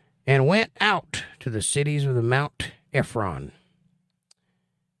 And went out to the cities of the Mount Ephron.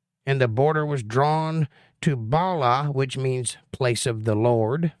 And the border was drawn to Bala, which means place of the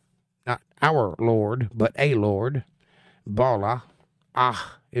Lord. not our Lord, but a Lord. Bala,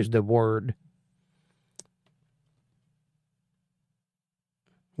 is the word,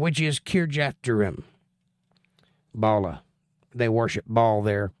 which is Kirjath-jearim. Bala. They worship Baal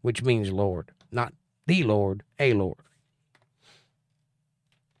there, which means Lord. Not the Lord, a Lord.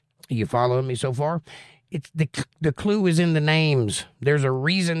 You following me so far? It's the clue is in the names. There's a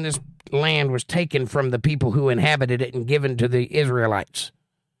reason this land was taken from the people who inhabited it and given to the Israelites,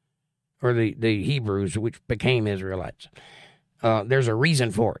 or the Hebrews, which became Israelites. There's a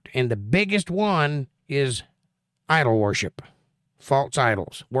reason for it. And the biggest one is idol worship. False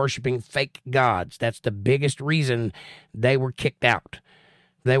idols, worshiping fake gods. That's the biggest reason they were kicked out.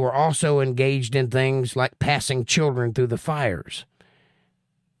 They were also engaged in things like passing children through the fires,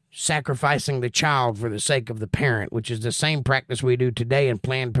 sacrificing the child for the sake of the parent, which is the same practice we do today in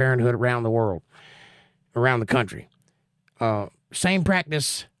Planned Parenthood around the world, around the country. Same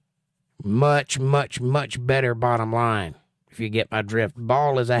practice, much, much, much better bottom line, if you get my drift.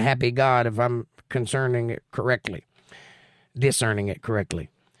 Baal is a happy god if I'm discerning it correctly.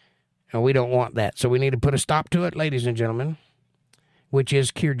 And we don't want that. So we need to put a stop to it, ladies and gentlemen, which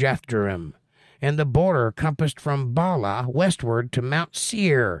is Kirjath-jearim. And the border compassed from Bala westward to Mount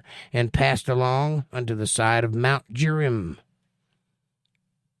Seir, and passed along unto the side of Mount Jearim,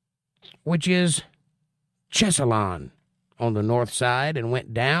 which is Chesalon, on the north side, and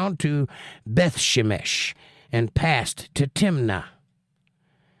went down to Bethshemesh, and passed to Timnah.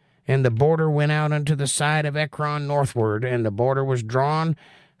 And the border went out unto the side of Ekron northward, and the border was drawn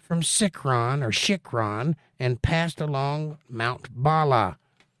from Shikron, and passed along Mount Bala,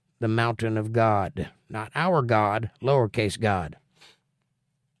 the mountain of God, not our God, lowercase God,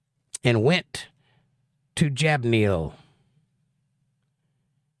 and went to Jabneel.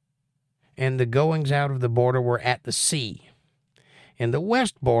 And the goings out of the border were at the sea. And the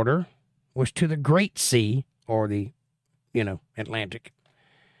west border was to the Great Sea, or the, Atlantic,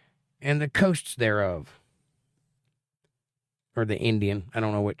 and the coasts thereof, or the Indian, I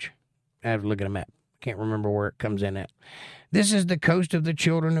don't know which. I have to look at a map. Can't remember where it comes in at. This is the coast of the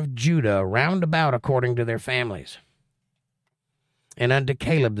children of Judah, round about according to their families. And unto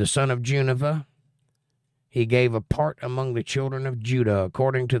Caleb the son of Jephunneh he gave a part among the children of Judah,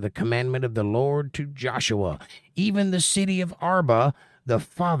 according to the commandment of the Lord to Joshua, even the city of Arba, the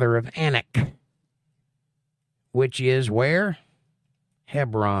father of Anak, which is where?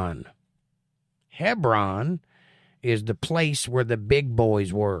 Hebron. Hebron is the place where the big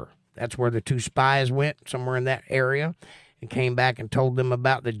boys were. That's where the two spies went, somewhere in that area, and came back and told them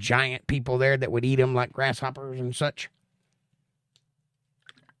about the giant people there that would eat them like grasshoppers and such.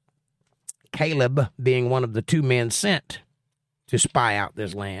 Caleb being one of the two men sent to spy out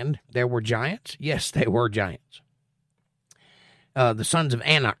this land. There were giants. Yes, they were giants. The sons of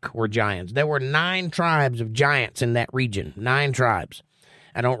Anak were giants. There were 9 tribes of giants in that region. 9 tribes.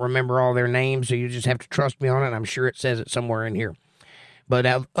 I don't remember all their names, so you just have to trust me on it. I'm sure it says it somewhere in here. But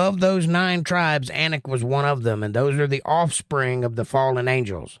of those 9 tribes, Anak was one of them, and those are the offspring of the fallen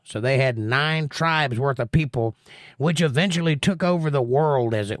angels. So they had 9 tribes worth of people, which eventually took over the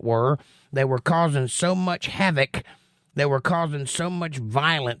world, as it were. They were causing so much havoc, they were causing so much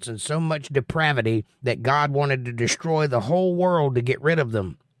violence and so much depravity that God wanted to destroy the whole world to get rid of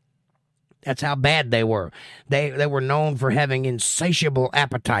them. That's how bad they were. They were known for having insatiable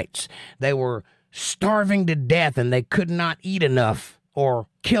appetites. They were starving to death, and they could not eat enough or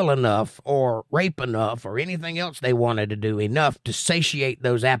kill enough or rape enough or anything else they wanted to do enough to satiate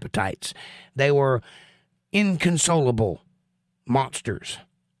those appetites. They were inconsolable monsters.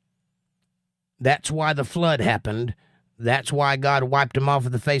 That's why the flood happened. That's why God wiped them off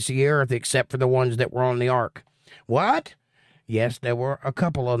of the face of the earth, except for the ones that were on the ark. What? Yes, there were a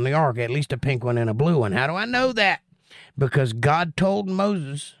couple on the ark, at least a pink one and a blue one. How do I know that? Because God told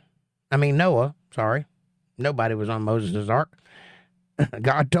Noah, sorry. Nobody was on Moses' ark.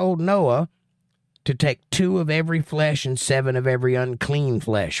 God told Noah to take 2 of every flesh and 7 of every unclean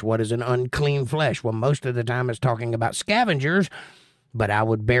flesh. What is an unclean flesh? Well, most of the time it's talking about scavengers, but I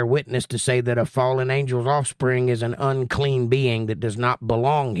would bear witness to say that a fallen angel's offspring is an unclean being that does not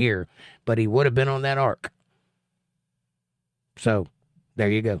belong here, but he would have been on that ark. So, there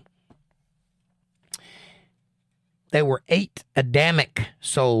you go. There were 8 Adamic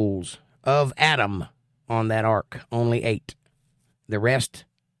souls of Adam on that ark, only 8. The rest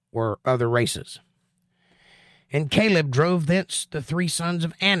were other races. And Caleb drove thence the 3 sons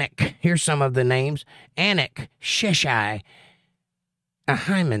of Anak. Here's some of the names. Anak, Sheshai,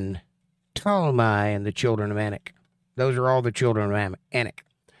 Ahiman, Talmai, and the children of Anak. Those are all the children of Anak.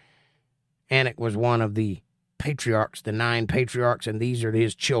 Anak was one of the patriarchs, the 9 patriarchs, and these are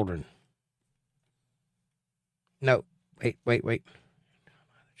his children. No, wait.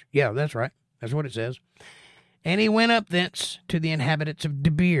 Yeah, that's right. That's what it says. And he went up thence to the inhabitants of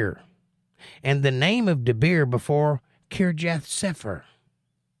Debir, and the name of Debir before Kirjath-Sepher.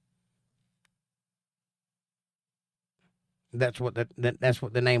 That's what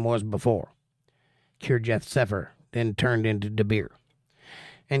the name was before. Kirjath-Sepher, then turned into Debir.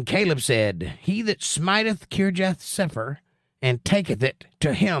 And Caleb said, He that smiteth Kirjath-Sepher and taketh it,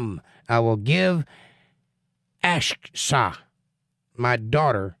 to him I will give Ashsah, my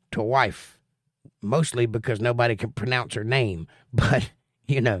daughter, to wife. Mostly because nobody can pronounce her name. But,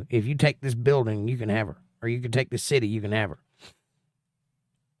 if you take this building, you can have her. Or you can take the city, you can have her.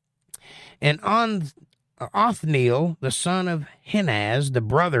 And Othniel, the son of Henaz, the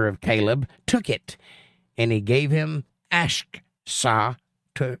brother of Caleb, took it. And he gave him Ashsah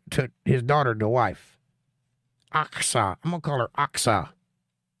to his daughter to wife. Aksah. I'm going to call her Aksah.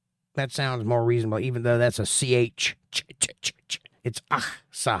 That sounds more reasonable, even though that's a CH. It's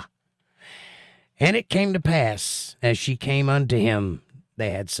Aksah. And it came to pass, as she came unto him, they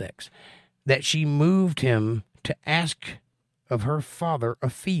had sex, that she moved him to ask of her father a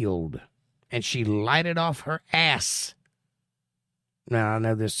field, and she lighted off her ass. Now, I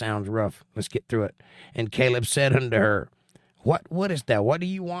know this sounds rough. Let's get through it. And Caleb said unto her, What wouldest thou? What do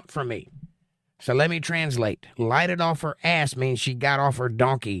you want from me? So let me translate. Lighted off her ass means she got off her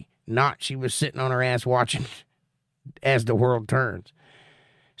donkey, not she was sitting on her ass watching as the world turns.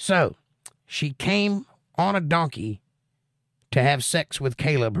 So she came on a donkey to have sex with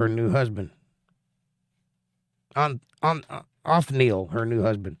Caleb, her new husband. On Othniel, her new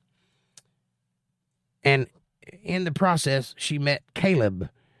husband. And in the process, she met Caleb.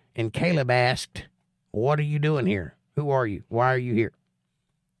 And Caleb asked, What are you doing here? Who are you? Why are you here?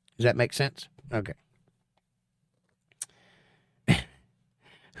 Does that make sense? Okay.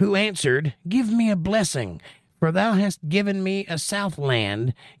 Who answered, Give me a blessing, for thou hast given me a south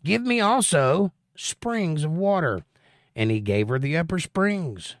land. Give me also springs of water. And he gave her the upper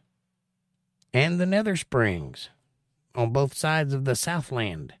springs and the nether springs on both sides of the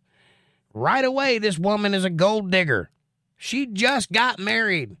southland. Right away, this woman is a gold digger. She just got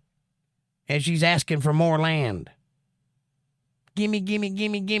married, and she's asking for more land.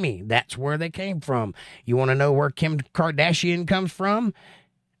 Gimme. That's where they came from. You want to know where Kim Kardashian comes from?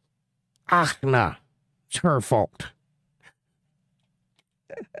 Nah. It's her fault.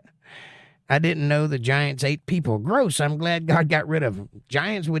 I didn't know the giants ate people. Gross. I'm glad God got rid of them.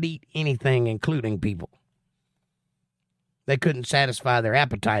 Giants would eat anything, including people. They couldn't satisfy their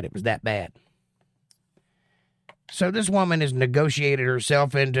appetite. It was that bad. So this woman has negotiated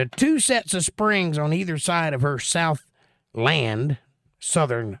herself into 2 sets of springs on either side of her south land,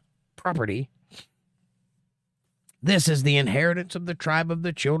 southern property. This is the inheritance of the tribe of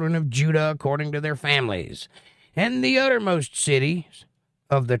the children of Judah according to their families. And the uttermost cities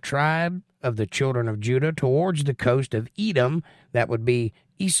of the tribe of the children of Judah towards the coast of Edom, that would be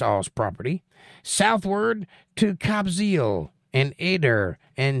Esau's property, southward to Kabzeel and Eder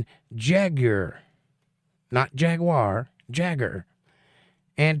and Jagur, not Jaguar, Jagur,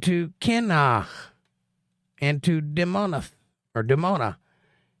 and to Kenach, and to Demonah,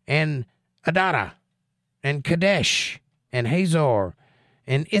 and Adada, and Kadesh, and Hazor,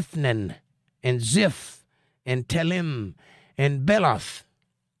 and Ithnan, and Ziph, and Telim, and Beloth.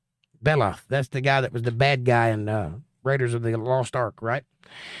 Beloth, that's the guy that was the bad guy in Raiders of the Lost Ark, right?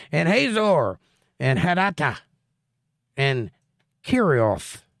 And Hazor, and Hadattah, and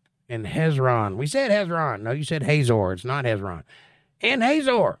Kirioth, and Hezron. We said Hezron. No, you said Hazor. It's not Hezron. And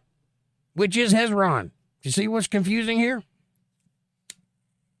Hazor, which is Hezron. You see what's confusing here?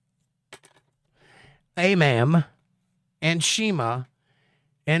 Amam, and Shema,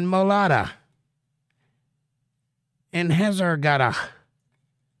 and Molada, and Hazargadah,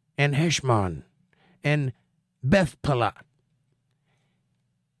 and Heshmon, and Bethpelah,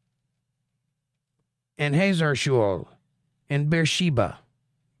 and Hazar-Shual, and Beersheba,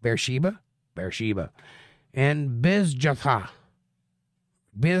 and Bizjothah,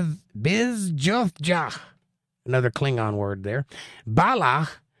 Bizjothjah, another Klingon word there,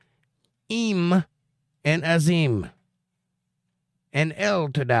 Balach, Im, and Azim, and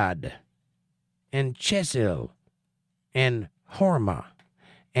El-Tadad, and Chesil, and Hormah,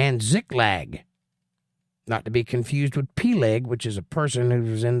 and Ziklag, not to be confused with Peleg, which is a person who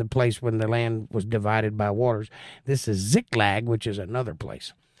was in the place when the land was divided by waters. This is Ziklag, which is another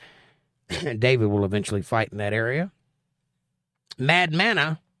place. David will eventually fight in that area.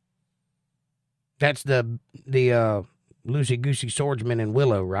 Madmana, that's the loosey-goosey swordsman in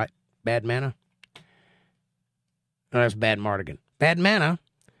Willow, right? Badmana? No, that's Bad Mardigan. Madmana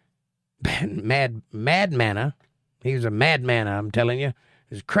He was a madman, I'm telling you.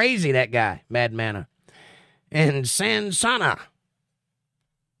 He was crazy, that guy, madman. And Sansana,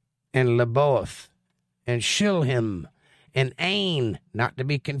 and Leboeth, and Shilhim, and Ain, not to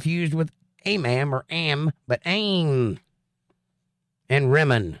be confused with Amam or Am, but Ain, and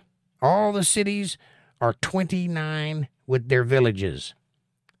Rimmon. All the cities are 29 with their villages.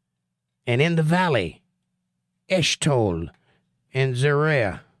 And in the valley, Eshtaol, and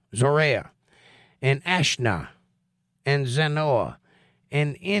Zorea, and Ashna, and Zanoah,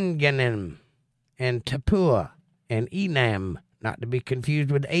 and Enganim, and Tapua, and Enam, not to be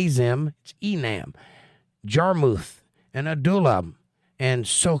confused with Azim, it's Enam, Jarmuth, and Adullam, and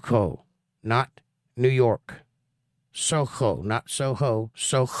Soko, not New York. Soho, not Soho,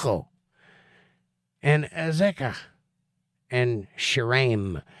 Soho. And Azekah, and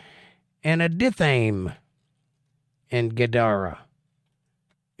Shiraim, and Adithaim, and Gedara,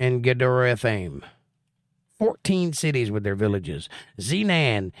 and Gedorathaim. 14 cities with their villages.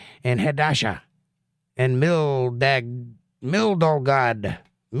 Zenan, and Hadasha, and Mildagad,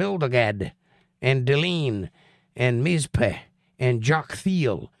 and Deline, and Mizpeh, and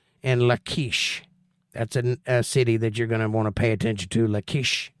Joktheel, and Lachish. That's a city that you're going to want to pay attention to,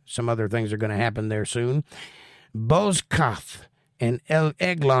 Lachish. Some other things are going to happen there soon. Bozkath, and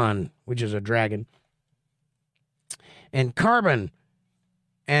Eglon, which is a dragon, and Carbon,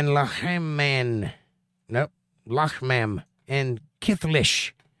 and Lachmam, and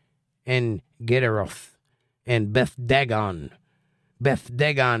Kithlish, and Gederoth, and Beth Dagon. Beth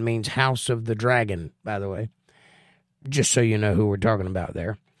Dagon means house of the dragon, by the way, just so you know who we're talking about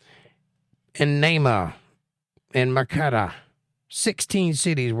there. And Nama, and Makata. 16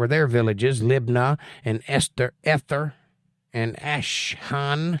 cities were their villages, Libnah, and Ether, and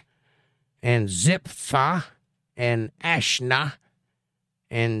Ashhan, and Zipthah, and Ashna,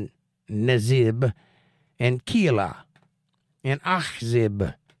 and Nazib, and Keilah, and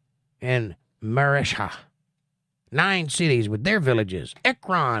Achzib, and Mareshah. 9 cities with their villages.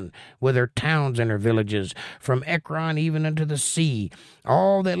 Ekron with her towns and her villages, from Ekron even unto the sea.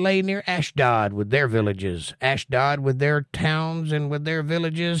 All that lay near Ashdod with their villages. Ashdod with their towns and with their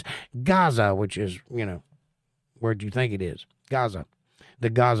villages. Gaza, which is, where do you think it is? Gaza. The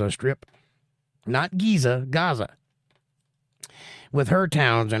Gaza Strip. Not Giza, Gaza. With her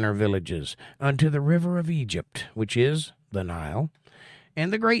towns and her villages. Unto the river of Egypt, which is the Nile,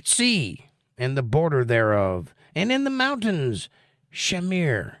 and the great sea, and the border thereof. And in the mountains,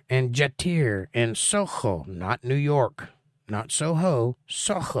 Shamir, and Jatir, and Soho, not New York, not Soho,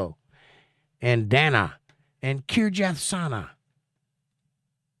 Soho, and Dana, and Kirjath Sana,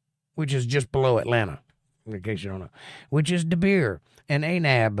 which is just below Atlanta, in case you don't know, which is Debir, and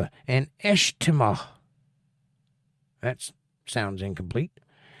Anab, and Eshtimah. That sounds incomplete.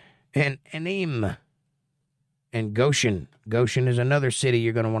 And Anim, and Goshen. Goshen is another city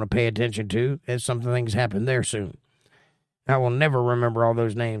you're going to want to pay attention to, as some things happen there soon. I will never remember all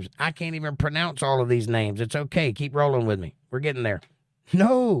those names. I can't even pronounce all of these names. It's okay. Keep rolling with me. We're getting there.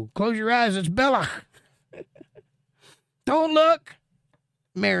 No, close your eyes. It's Bella. Don't look.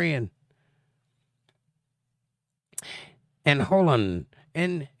 Marion. And Holon.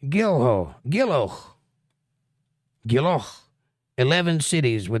 And Gilloch. 11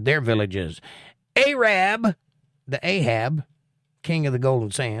 cities with their villages. Arab, the Ahab, king of the Golden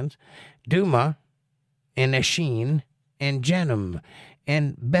Sands, Duma, and Eshin, and Janum,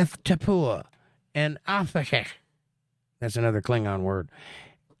 and Beth Tapua, and Aphekeh. That's another Klingon word.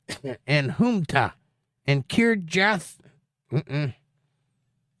 And Humta, and Kirjath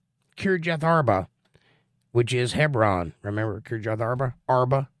Arba, which is Hebron. Remember Kirjath Arba?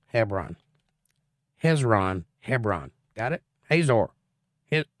 Arba, Hebron. Hezron, Hebron. Got it? Hazor.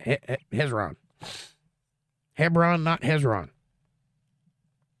 Hezron. Hebron, not Hezron.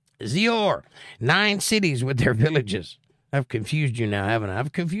 Zior. 9 cities with their villages. I've confused you now, haven't I?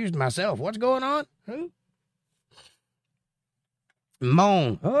 I've confused myself. What's going on? Who?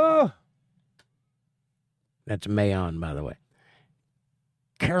 Mon. Oh. That's Mayon, by the way.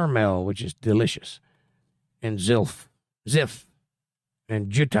 Caramel, which is delicious. And Ziph.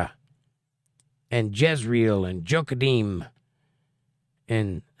 And Juttah. And Jezreel. And Jokadim.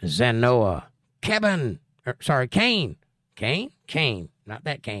 And Zanoah. Cain. Cain. Not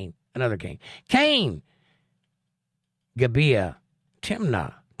that Cain. Another Cain. Cain. Gibeah.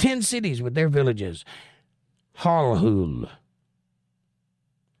 Timnah. 10 cities with their villages. Halhul.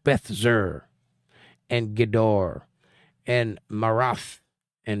 Bethzer. And Gedor. And Marath.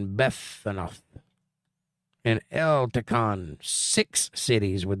 And Bethanath. And El-Takan. 6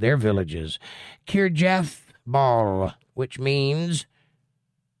 cities with their villages. Kirjath Baal, which means,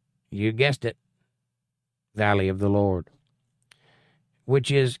 you guessed it, valley of the Lord, which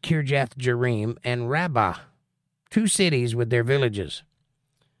is Kirjath Jearim and Rabbah, 2 cities with their villages.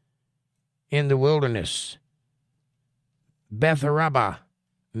 In the wilderness, Beth Araba,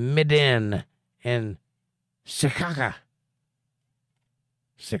 Midin, and Sekaka.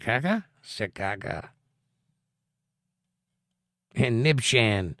 Sekaka. And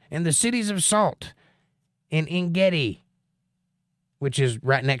Nibshan, and the cities of salt, in En-Gedi, which is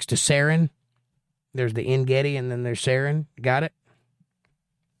right next to Saran. There's the En-Gedi, and then there's Saran. Got it?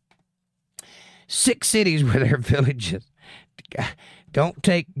 6 cities with their villages. Don't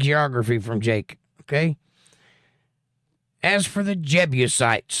take geography from Jake, okay? As for the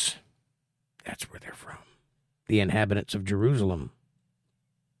Jebusites, that's where they're from. The inhabitants of Jerusalem.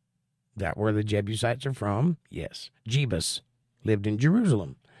 Is that where the Jebusites are from? Yes. Jebus lived in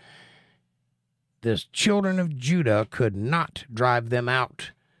Jerusalem. The children of Judah could not drive them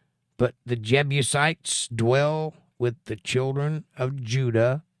out, but the Jebusites dwell with the children of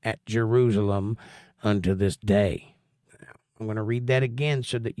Judah at Jerusalem unto this day. Now, I'm going to read that again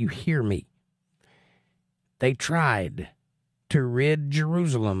so that you hear me. They tried to rid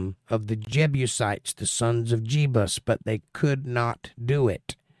Jerusalem of the Jebusites, the sons of Jebus, but they could not do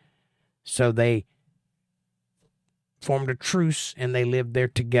it. So they formed a truce, and they lived there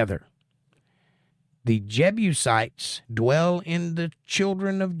together. The Jebusites dwell in the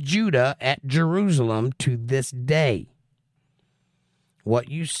children of Judah at Jerusalem to this day. What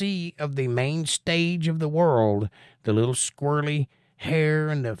you see of the main stage of the world, the little squirrely hair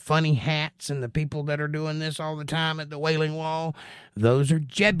and the funny hats and the people that are doing this all the time at the Wailing Wall, those are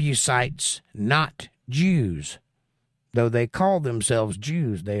Jebusites, not Jews. Though they call themselves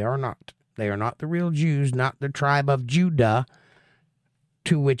Jews, they are not. They are not the real Jews, not the tribe of Judah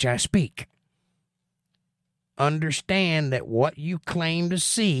to which I speak. Understand that what you claim to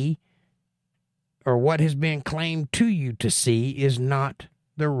see, or what has been claimed to you to see, is not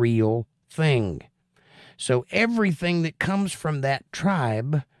the real thing. So everything that comes from that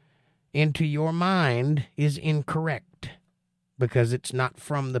tribe into your mind is incorrect, because it's not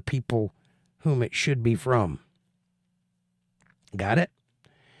from the people whom it should be from. Got it?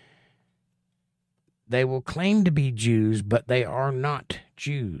 They will claim to be Jews, but they are not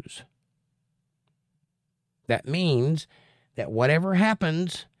Jews. That means that whatever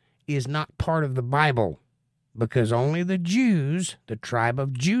happens is not part of the Bible, because only the Jews, the tribe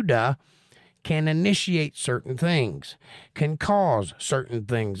of Judah, can initiate certain things, can cause certain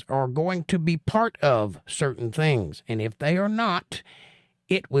things, are going to be part of certain things. And if they are not,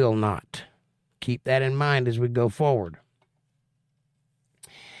 it will not. Keep that in mind as we go forward.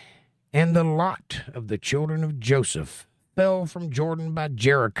 And the lot of the children of Joseph fell from Jordan by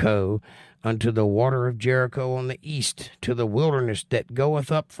Jericho unto the water of Jericho on the east, to the wilderness that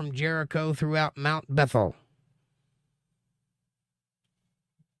goeth up from Jericho throughout Mount Bethel,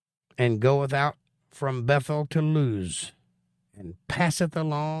 and goeth out from Bethel to Luz, and passeth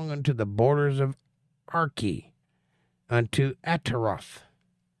along unto the borders of Archi, unto Ataroth,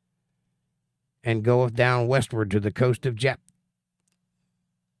 and goeth down westward to the coast of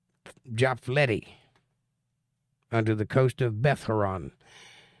Japhleti, unto the coast of Beth-horon,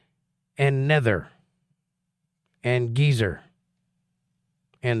 and Nether, and Gezer,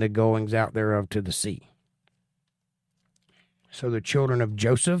 and the goings out thereof to the sea. So the children of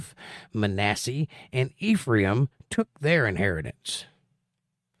Joseph, Manasseh, and Ephraim took their inheritance.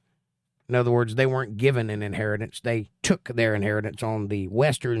 In other words, they weren't given an inheritance. They took their inheritance on the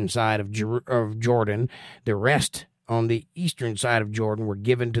western side of Jordan. The rest on the eastern side of Jordan were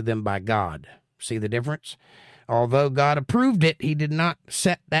given to them by God. See the difference? Although God approved it, he did not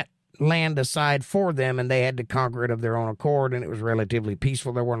set that land aside for them, and they had to conquer it of their own accord, and it was relatively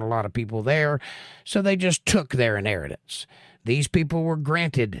peaceful. There weren't a lot of people there, so they just took their inheritance. These people were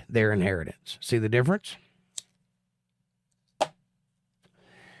granted their inheritance. See the difference?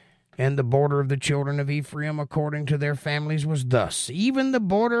 And the border of the children of Ephraim according to their families was thus. Even the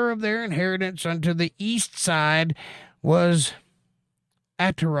border of their inheritance unto the east side was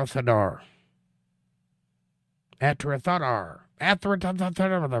Atarothadar,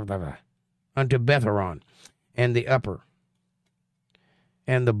 unto Beth-horon, and the upper.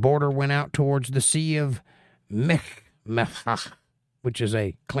 And the border went out towards the sea of Mechmethach, which is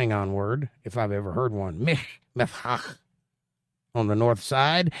a Klingon word, if I've ever heard one. Mechmethach, on the north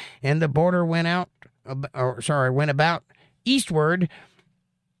side. And the border went about eastward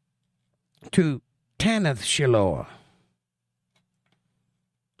to Tanath-shiloah,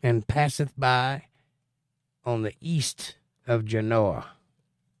 and passeth by on the east of Genoa.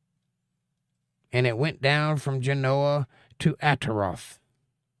 And it went down from Genoa to Ataroth,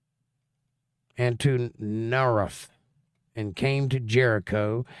 and to Naroth, and came to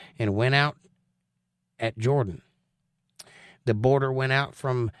Jericho, and went out at Jordan. The border went out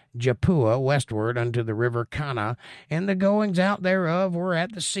from Japhua westward unto the river Kana, and the goings out thereof were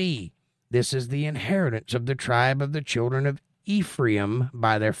at the sea. This is the inheritance of the tribe of the children of Ephraim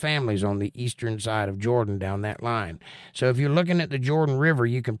by their families on the eastern side of Jordan down that line. So if you're looking at the Jordan River,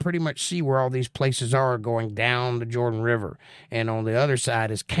 you can pretty much see where all these places are going down the Jordan River. And on the other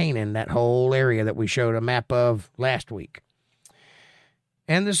side is Canaan, that whole area that we showed a map of last week.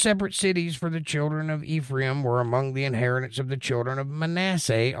 And the separate cities for the children of Ephraim were among the inheritance of the children of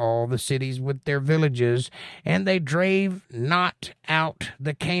Manasseh, all the cities with their villages. And they drave not out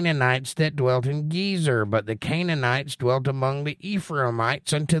the Canaanites that dwelt in Gezer, but the Canaanites dwelt among the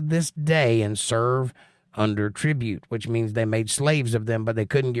Ephraimites unto this day, and serve under tribute, which means they made slaves of them, but they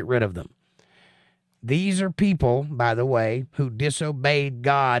couldn't get rid of them. These are people, by the way, who disobeyed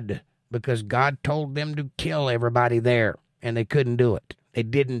God because God told them to kill everybody there, and they couldn't do it. They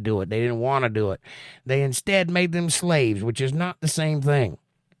didn't do it. They didn't want to do it. They instead made them slaves, which is not the same thing.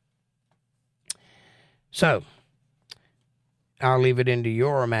 So, I'll leave it into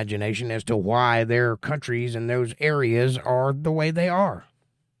your imagination as to why their countries and those areas are the way they are.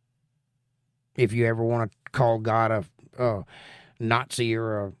 If you ever want to call God a Nazi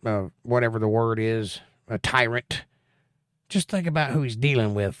or a whatever the word is, a tyrant, just think about who he's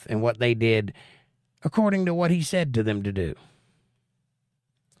dealing with and what they did according to what he said to them to do.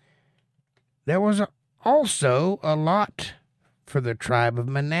 There was also a lot for the tribe of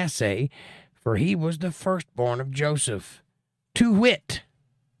Manasseh, for he was the firstborn of Joseph, to wit,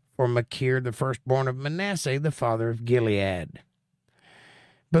 for Machir, the firstborn of Manasseh, the father of Gilead.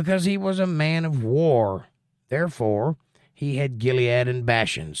 Because he was a man of war, therefore he had Gilead and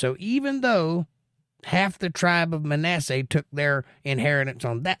Bashan. So even though half the tribe of Manasseh took their inheritance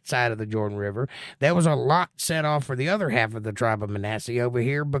on that side of the Jordan River, there was a lot set off for the other half of the tribe of Manasseh over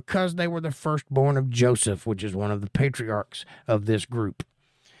here because they were the firstborn of Joseph, which is one of the patriarchs of this group.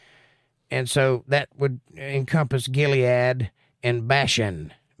 And so that would encompass Gilead and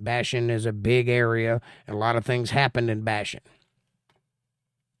Bashan. Bashan is a big area, and a lot of things happened in Bashan.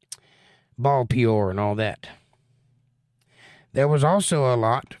 Baal Peor and all that. There was also a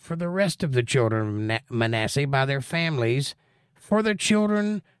lot for the rest of the children of Manasseh by their families, for the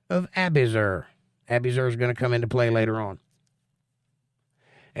children of Abizar. Abizar is going to come into play later on.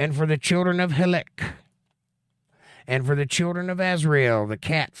 And for the children of Helek. And for the children of Azrael, the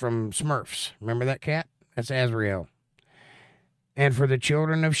cat from Smurfs. Remember that cat? That's Azrael. And for the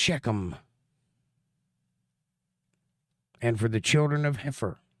children of Shechem. And for the children of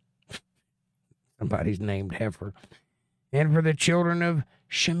Heifer. Somebody's named Heifer. And for the children of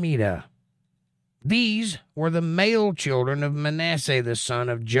Shemitah. These were the male children of Manasseh, the son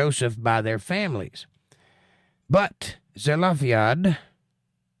of Joseph, by their families. But Zelophehad,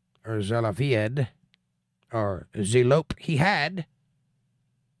 or Zelophehad, or Zelophehad,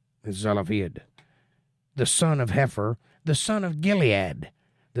 Zelophehad, the son of Heifer, the son of Gilead,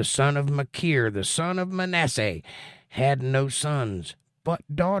 the son of Machir, the son of Manasseh, had no sons, but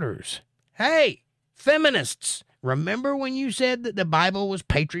daughters. Hey, feminists! Remember when you said that the Bible was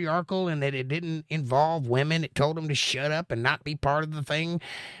patriarchal and that it didn't involve women? It told them to shut up and not be part of the thing.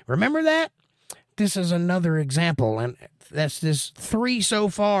 Remember that? This is another example, and that's just 3 so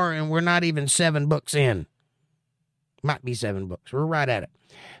far, and we're not even 7 books in. Might be 7 books. We're right at it.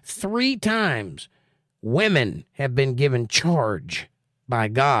 3 times women have been given charge by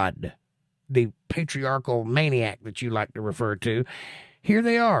God, the patriarchal maniac that you like to refer to. Here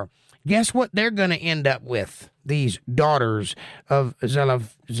they are. Guess what they're going to end up with, these daughters of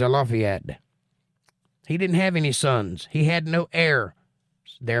Zelophehad? He didn't have any sons. He had no heir.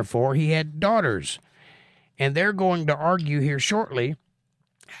 Therefore, he had daughters. And they're going to argue here shortly,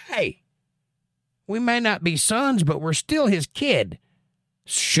 hey, we may not be sons, but we're still his kid.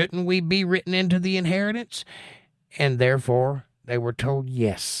 Shouldn't we be written into the inheritance? And therefore, they were told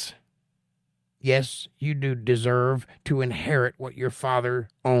yes. Yes, you do deserve to inherit what your father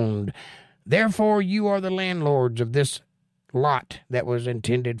owned. Therefore, you are the landlords of this lot that was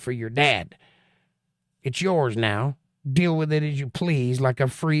intended for your dad. It's yours now. Deal with it as you please, like a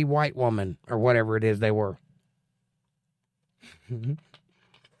free white woman, or whatever it is they were.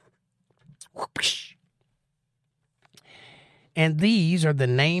 And these are the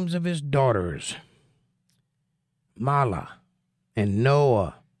names of his daughters: Mahlah, and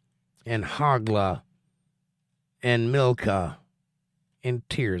Noah, and Hoglah, and Milcah, and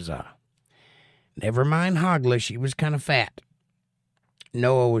Tirzah. Never mind Hoglah, she was kind of fat.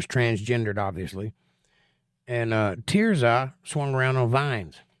 Noah was transgendered, obviously. And Tirzah swung around on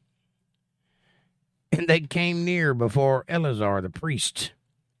vines. And they came near before Eleazar the priest,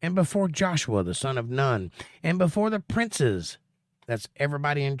 and before Joshua the son of Nun, and before the princes, that's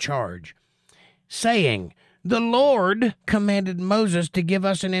everybody in charge, saying, The Lord commanded Moses to give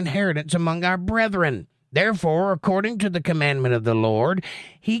us an inheritance among our brethren. Therefore, according to the commandment of the Lord,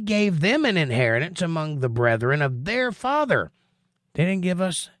 he gave them an inheritance among the brethren of their father. They didn't give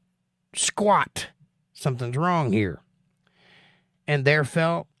us squat. Something's wrong here. And there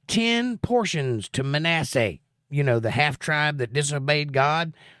fell 10 portions to Manasseh. You know, the half-tribe that disobeyed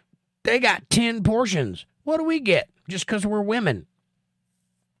God. They got 10 portions. What do we get just because we're women?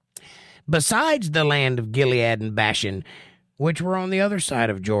 Besides the land of Gilead and Bashan, which were on the other side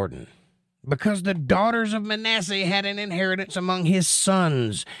of Jordan, because the daughters of Manasseh had an inheritance among his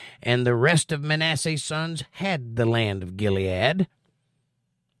sons, and the rest of Manasseh's sons had the land of Gilead.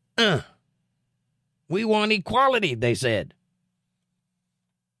 We want equality, they said.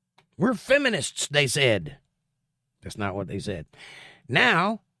 We're feminists, they said. That's not what they said.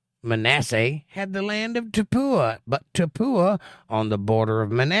 Now, Manasseh had the land of Tappuah, but Tappuah on the border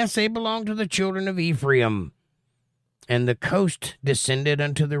of Manasseh belonged to the children of Ephraim. And the coast descended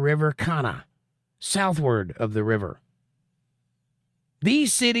unto the river Kana, southward of the river.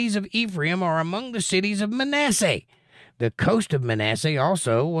 These cities of Ephraim are among the cities of Manasseh. The coast of Manasseh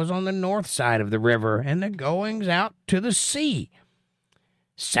also was on the north side of the river, and the goings out to the sea.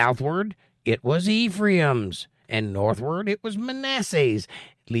 Southward it was Ephraim's, and northward it was Manasseh's,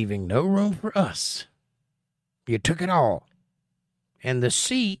 leaving no room for us. You took it all. And the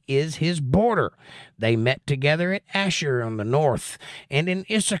sea is his border. They met together at Asher on the north, and in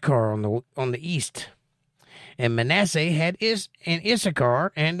Issachar on the east. And Manasseh had in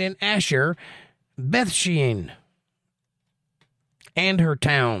Issachar and in Asher Bethshean and her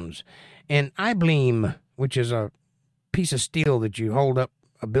towns, and Ibleam, which is a piece of steel that you hold up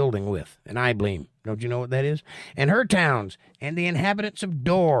a building with, an Ibleam. Don't you know what that is? And her towns, and the inhabitants of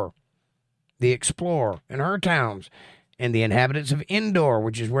Dor, the explorer, and her towns, and the inhabitants of Endor,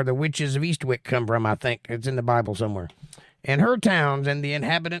 which is where the witches of Eastwick come from, I think. It's in the Bible somewhere. And her towns, and the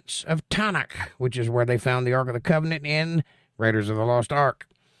inhabitants of Tanakh, which is where they found the Ark of the Covenant in Raiders of the Lost Ark.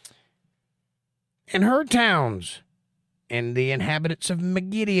 And her towns, and the inhabitants of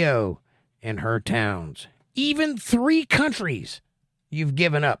Megiddo, and her towns. Even 3 countries you've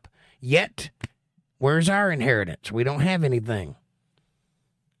given up. Yet, where's our inheritance? We don't have anything.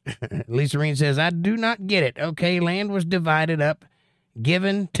 Lisa Reen says, I do not get it. Okay, land was divided up,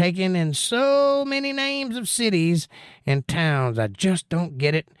 given, taken, in so many names of cities and towns. I just don't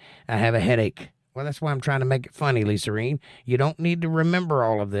get it. I have a headache. Well, that's why I'm trying to make it funny, Lisa Reen. You don't need to remember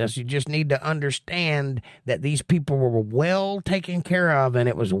all of this. You just need to understand that these people were well taken care of, and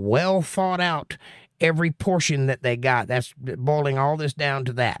it was well thought out, every portion that they got. That's boiling all this down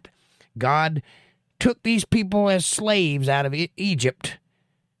to that. God took these people as slaves out of Egypt,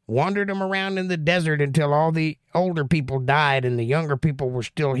 wandered them around in the desert until all the older people died and the younger people were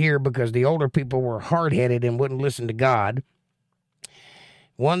still here because the older people were hard-headed and wouldn't listen to God.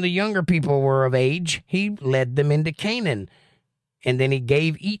 When the younger people were of age, he led them into Canaan, and then he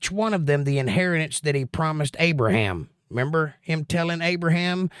gave each one of them the inheritance that he promised Abraham. Remember him telling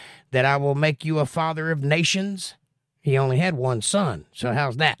Abraham that I will make you a father of nations? He only had one son, so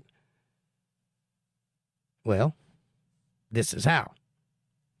how's that? Well, this is how.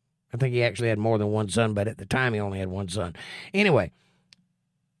 I think he actually had more than one son, but at the time he only had one son. Anyway,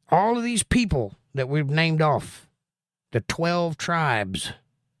 all of these people that we've named off, the 12 tribes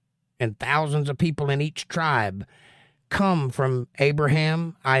and thousands of people in each tribe, come from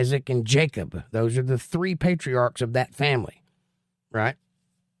Abraham, Isaac, and Jacob. Those are the 3 patriarchs of that family, right?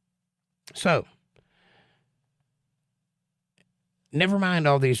 So, never mind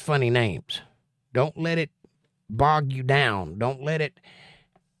all these funny names. Don't let it bog you down. Don't let it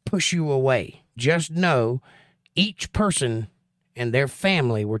push you away. Just know each person and their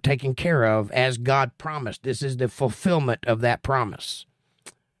family were taken care of as God promised. This is the fulfillment of that promise.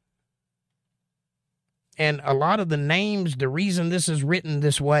 And a lot of the names, the reason this is written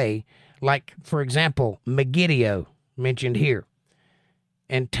this way, like, for example, Megiddo mentioned here,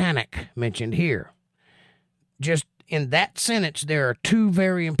 and Tanakh mentioned here. Just in that sentence, there are 2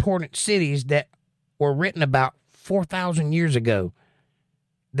 very important cities that were written about 4,000 years ago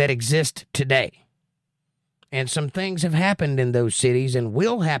that exist today. And some things have happened in those cities and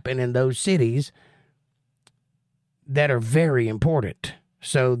will happen in those cities that are very important.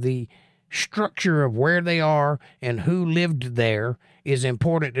 So the structure of where they are and who lived there is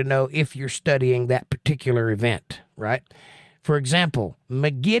important to know if you're studying that particular event, right? For example,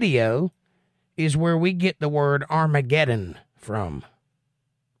 Megiddo is where we get the word Armageddon from.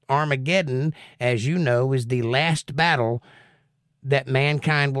 Armageddon, as you know, is the last battle that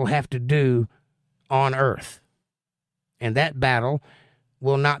mankind will have to do on earth. And that battle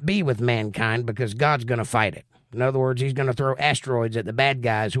will not be with mankind because God's going to fight it. In other words, he's going to throw asteroids at the bad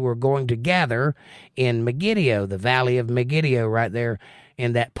guys who are going to gather in Megiddo, the valley of Megiddo, right there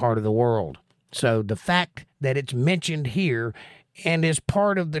in that part of the world. So the fact that it's mentioned here and is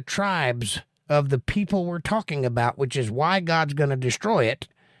part of the tribes of the people we're talking about, which is why God's going to destroy it,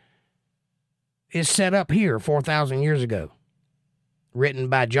 is set up here 4,000 years ago, written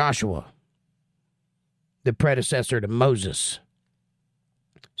by Joshua, the predecessor to Moses.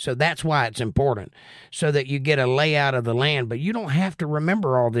 So that's why it's important, so that you get a layout of the land. But you don't have to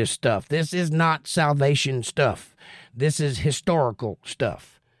remember all this stuff. This is not salvation stuff. This is historical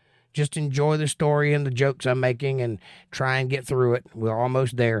stuff. Just enjoy the story and the jokes I'm making and try and get through it. We're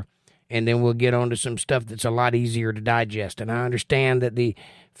almost there. And then we'll get on to some stuff that's a lot easier to digest. And I understand that the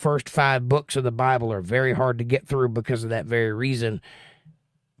first 5 books of the Bible are very hard to get through because of that very reason.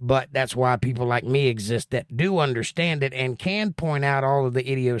 But that's why people like me exist that do understand it and can point out all of the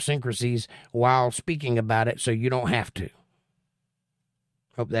idiosyncrasies while speaking about it so you don't have to.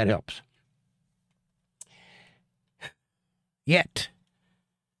 Hope that helps. Yet,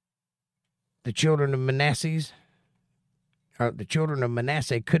 the children of Manasseh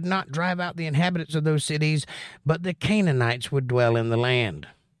could not drive out the inhabitants of those cities, but the Canaanites would dwell in the land.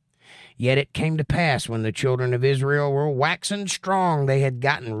 Yet it came to pass when the children of Israel were waxen strong, they had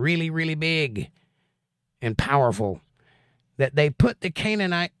gotten really, really big and powerful, that they put the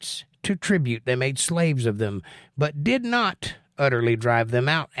Canaanites to tribute. They made slaves of them, but did not utterly drive them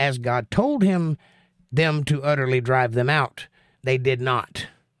out, as God told them to utterly drive them out. They did not.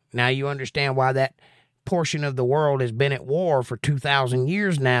 Now you understand why that portion of the world has been at war for 2,000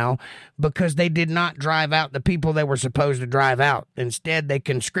 years now, because they did not drive out the people they were supposed to drive out. Instead, they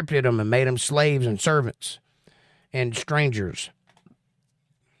conscripted them and made them slaves and servants and strangers.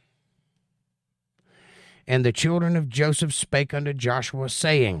 And the children of Joseph spake unto Joshua,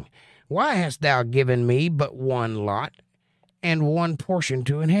 saying, Why hast thou given me but one lot and one portion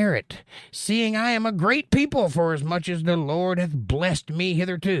to inherit, seeing I am a great people, for as much as the Lord hath blessed me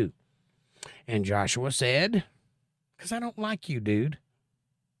hitherto? And Joshua said, because I don't like you, dude.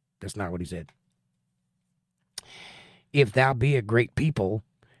 That's not what he said. If thou be a great people,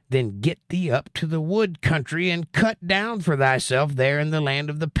 then get thee up to the wood country and cut down for thyself there in the land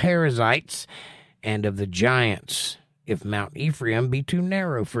of the Perizzites and of the giants, if Mount Ephraim be too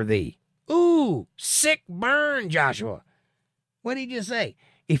narrow for thee. Ooh, sick burn, Joshua. What did he just say?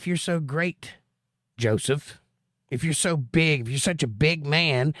 If you're so great, Joseph, if you're so big, if you're such a big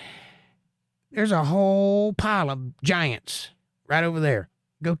man, there's a whole pile of giants right over there.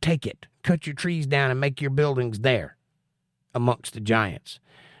 Go take it. Cut your trees down and make your buildings there amongst the giants.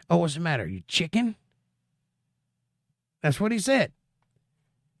 Oh, what's the matter? You chicken? That's what he said.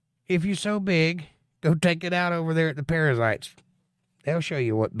 If you're so big, go take it out over there at the Perizzites. They'll show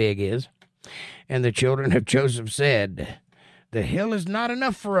you what big is. And the children of Joseph said, The hill is not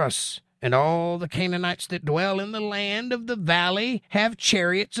enough for us. And all the Canaanites that dwell in the land of the valley have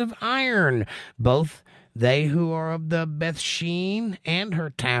chariots of iron, both they who are of the Bethshean and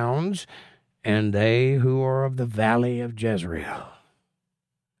her towns, and they who are of the valley of Jezreel.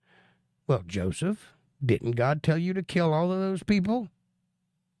 Well, Joseph, didn't God tell you to kill all of those people?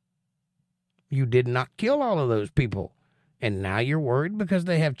 You did not kill all of those people, and now you're worried because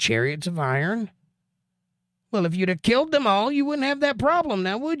they have chariots of iron? Well, if you'd have killed them all, you wouldn't have that problem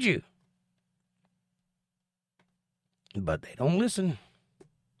now, would you? But they don't listen.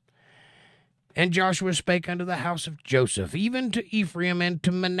 And Joshua spake unto the house of Joseph, even to Ephraim and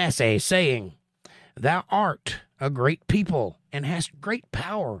to Manasseh, saying, Thou art a great people, and hast great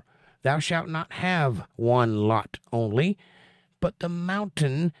power. Thou shalt not have one lot only, but the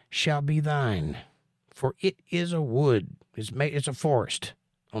mountain shall be thine. For it is a wood, it's a forest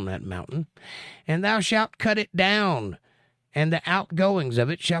on that mountain. And thou shalt cut it down, and the outgoings of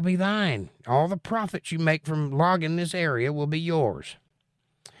it shall be thine. All the profits you make from logging this area will be yours.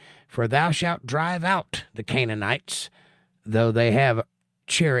 For thou shalt drive out the Canaanites, though they have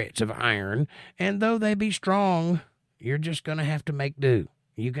chariots of iron, and though they be strong, you're just going to have to make do.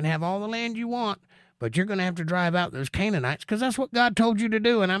 You can have all the land you want, but you're going to have to drive out those Canaanites, because that's what God told you to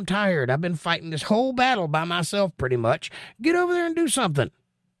do, and I'm tired. I've been fighting this whole battle by myself pretty much. Get over there and do something.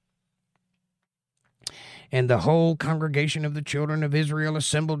 And the whole congregation of the children of Israel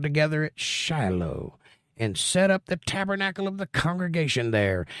assembled together at Shiloh, and set up the tabernacle of the congregation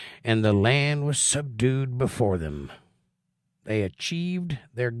there, and the land was subdued before them. They achieved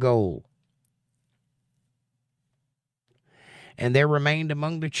their goal. And there remained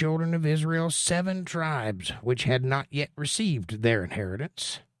among the children of Israel 7 tribes, which had not yet received their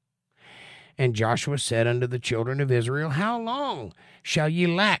inheritance. And Joshua said unto the children of Israel, How long shall ye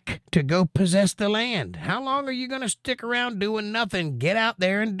lack to go possess the land? How long are you going to stick around doing nothing? Get out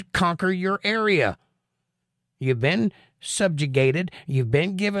there and conquer your area. You've been subjugated. You've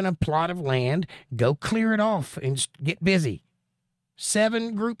been given a plot of land. Go clear it off and get busy.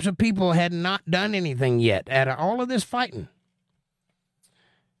 7 groups of people had not done anything yet out of all of this fighting.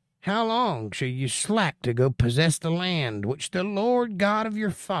 How long shall you slack to go possess the land which the Lord God of your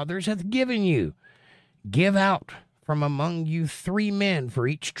fathers hath given you? Give out from among you 3 men for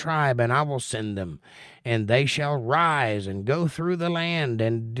each tribe, and I will send them. And they shall rise and go through the land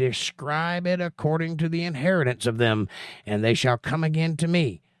and describe it according to the inheritance of them, and they shall come again to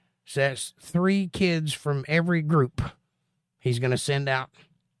me. Says 3 kids from every group. He's going to send out.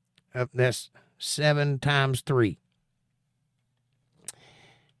 That's 7 times 3.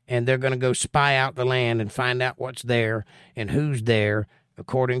 And they're going to go spy out the land and find out what's there and who's there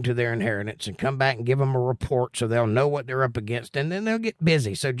according to their inheritance, and come back and give them a report so they'll know what they're up against, and then they'll get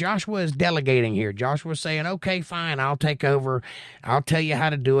busy. So Joshua is delegating here. Joshua's saying, okay, fine, I'll take over. I'll tell you how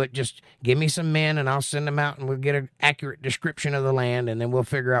to do it. Just give me some men, and I'll send them out, and we'll get an accurate description of the land, and then we'll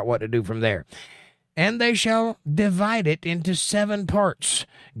figure out what to do from there. And they shall divide it into 7 parts.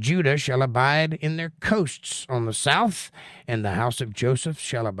 Judah shall abide in their coasts on the south, and the house of Joseph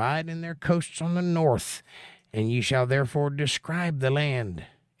shall abide in their coasts on the north. And ye shall therefore describe the land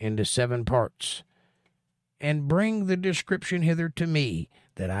into 7 parts. And bring the description hither to me,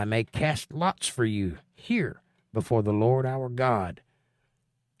 that I may cast lots for you here before the Lord our God.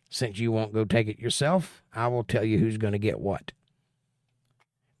 Since you won't go take it yourself, I will tell you who's going to get what.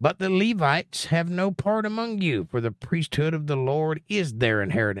 But the Levites have no part among you, for the priesthood of the Lord is their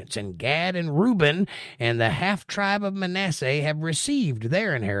inheritance. And Gad and Reuben and the half-tribe of Manasseh have received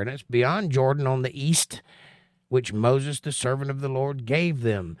their inheritance beyond Jordan on the east, which Moses the servant of the Lord gave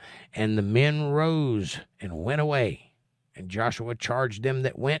them. And the men rose and went away. And Joshua charged them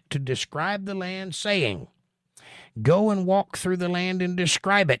that went to describe the land, saying, Go and walk through the land and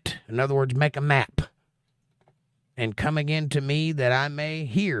describe it. In other words, make a map. And come again to me, that I may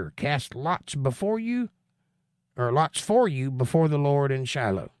here cast lots before you, or lots for you before the Lord in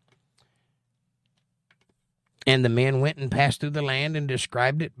Shiloh. And the men went and passed through the land and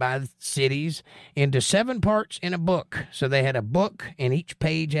described it by cities into 7 parts in a book. So they had a book, and each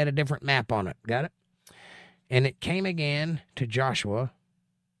page had a different map on it. Got it? And it came again to Joshua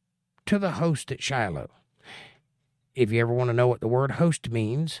to the host at Shiloh. If you ever want to know what the word host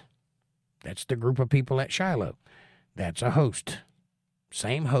means, that's the group of people at Shiloh. That's a host.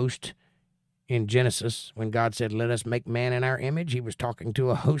 Same host in Genesis when God said, let us make man in our image. He was talking to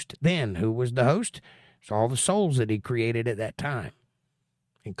a host then. Who was the host? It's all the souls that he created at that time,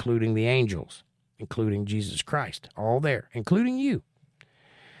 including the angels, including Jesus Christ, all there, including you.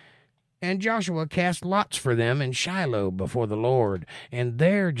 And Joshua cast lots for them in Shiloh before the Lord. And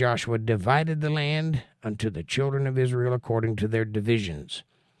there Joshua divided the land unto the children of Israel according to their divisions.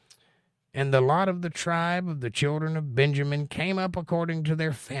 And the lot of the tribe of the children of Benjamin came up according to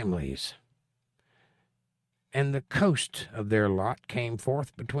their families. And the coast of their lot came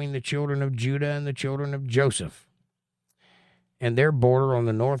forth between the children of Judah and the children of Joseph. And their border on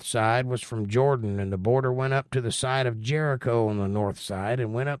the north side was from Jordan, and the border went up to the side of Jericho on the north side,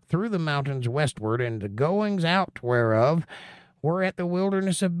 and went up through the mountains westward, and the goings out whereof were at the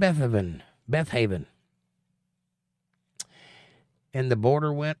wilderness of Bethaven. And the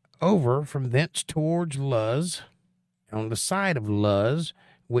border went over from thence towards Luz, on the side of Luz,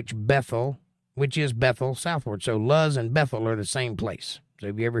 which is Bethel southward. So Luz and Bethel are the same place. So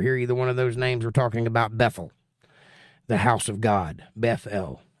if you ever hear either one of those names, we're talking about Bethel, the house of God.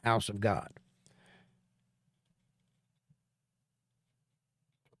 Bethel, house of God.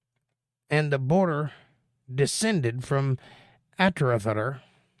 And the border descended from Atarothadar,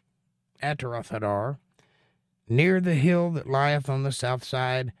 near the hill that lieth on the south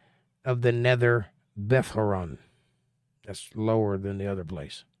side of the nether Bethhoron. That's lower than the other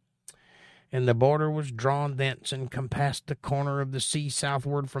place. And the border was drawn thence, and compassed the corner of the sea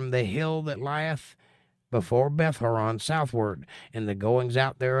southward from the hill that lieth before Bethhoron southward. And the goings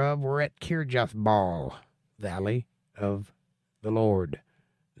out thereof were at Kirjathbaal, valley of the Lord.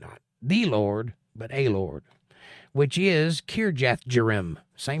 Not the Lord, but a Lord, which is Kirjath-jearim,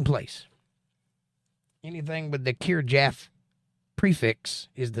 same place. Anything with the Kirjath prefix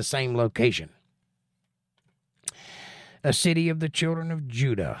is the same location. A city of the children of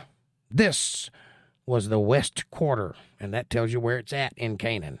Judah. This was the west quarter, and that tells you where it's at in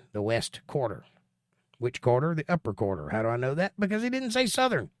Canaan, the west quarter. Which quarter? The upper quarter. How do I know that? Because he didn't say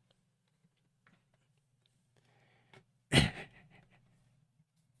southern.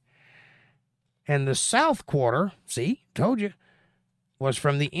 And the south quarter, see, told you, was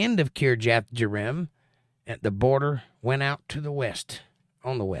from the end of Kirjath Jearim at the border, went out to the west,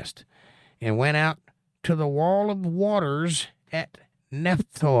 on the west, and went out to the wall of waters at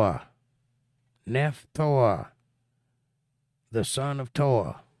Nephtoah. Nephtoah, the son of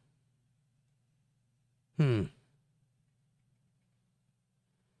Toah.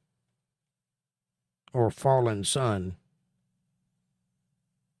 Or fallen son.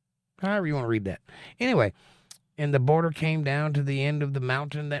 However you want to read that. Anyway, and the border came down to the end of the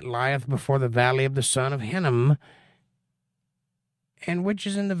mountain that lieth before the valley of the son of Hinnom, and which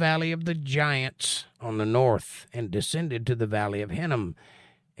is in the valley of the giants on the north, and descended to the valley of Hinnom,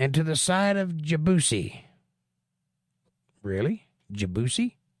 and to the side of Jebusi. Really?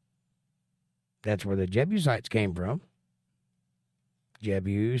 Jebusi? That's where the Jebusites came from.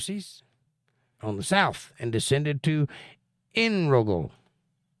 Jebusis. On the south, and descended to Enrogel,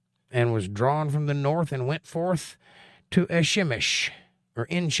 and was drawn from the north, and went forth to Enshemish,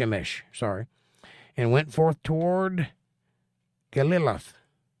 and went forth toward Galiloth,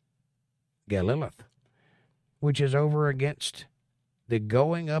 which is over against the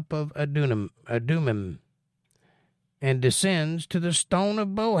going up of Adumim, and descends to the stone of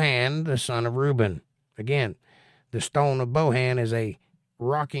Bohan, the son of Reuben. Again, the stone of Bohan is a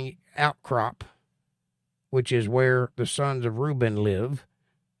rocky outcrop, which is where the sons of Reuben live,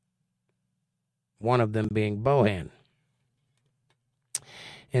 one of them being Bohan.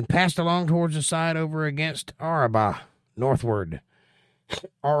 And passed along towards the side over against Arabah, northward,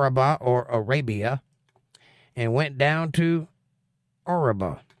 Arabah or Arabia, and went down to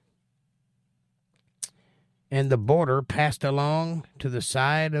Arabah. And the border passed along to the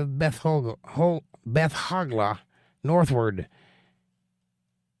side of Beth Hoglah, northward.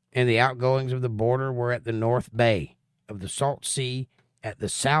 And the outgoings of the border were at the north bay of the Salt Sea at the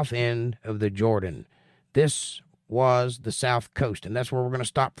south end of the Jordan. This was the south coast, and that's where we're going to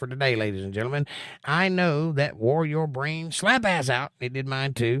stop for today, ladies and gentlemen. I know that wore your brain slap ass out. It did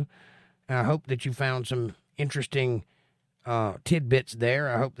mine too. I hope that you found some interesting tidbits there.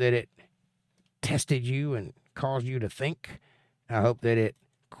 I hope that it tested you and caused you to think. I hope that it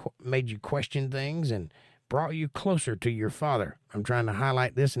made you question things and brought you closer to your Father. I'm trying to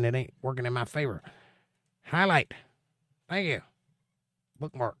highlight this, and it ain't working in my favor. Highlight. Thank you.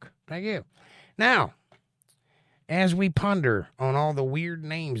 Bookmark. Thank you. Now, as we ponder on all the weird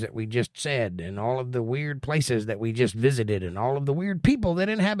names that we just said, and all of the weird places that we just visited, and all of the weird people that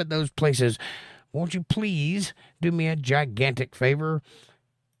inhabit those places, won't you please do me a gigantic favor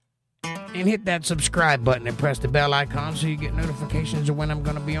and hit that subscribe button and press the bell icon so you get notifications of when I'm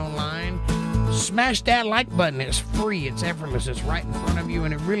going to be online. Smash that like button. It's free. It's effortless. It's right in front of you,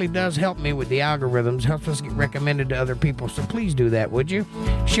 and it really does help me with the algorithms. Helps us get recommended to other people, so please do that, would you?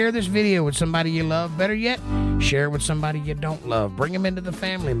 Share this video with somebody you love. Better yet, share it with somebody you don't love. Bring them into the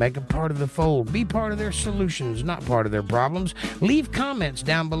family. Make them part of the fold. Be part of their solutions, not part of their problems. Leave comments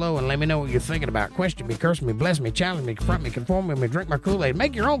down below and let me know what you're thinking about. Question me, curse me, bless me, challenge me, confront me, conform me, drink my Kool-Aid.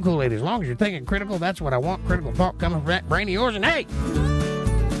 Make your own Kool-Aid as long as you're thinking critical. That's what I want. Critical thought coming from that brain of yours. And hey,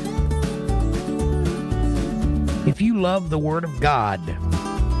 if you love the Word of God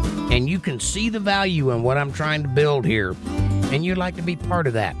and you can see the value in what I'm trying to build here, and you'd like to be part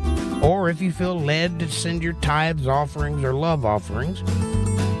of that, or if you feel led to send your tithes, offerings, or love offerings,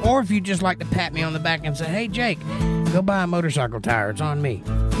 or if you just like to pat me on the back and say, hey, Jake, go buy a motorcycle tire. It's on me.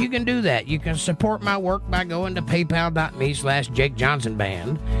 You can do that. You can support my work by going to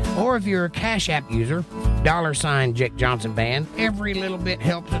paypal.me/JakeJohnsonBand. Or if you're a Cash App user, $ Jake Johnson Band. Every little bit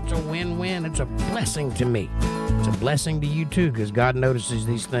helps. It's a win-win. It's a blessing to me. It's a blessing to you too, because God notices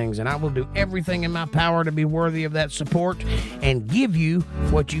these things, and I will do everything in my power to be worthy of that support and give you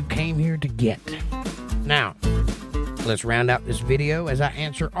what you came here to get. Now, let's round out this video as I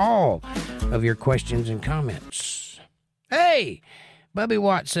answer all of your questions and comments. Hey, Bubby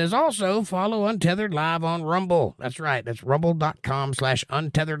Watts says, also follow Untethered Live on Rumble. That's right. That's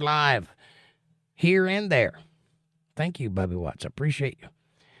rumble.com/UntetheredLive. Here and there. Thank you, Bubby Watts. I appreciate you.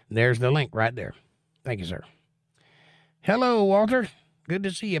 There's the link right there. Thank you, sir. Hello, Walter. Good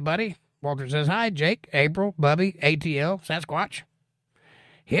to see you, buddy. Walter says, hi, Jake, April, Bubby, ATL, Sasquatch.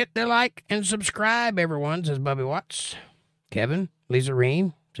 Hit the like and subscribe, everyone, says Bubby Watts. Kevin, Lisa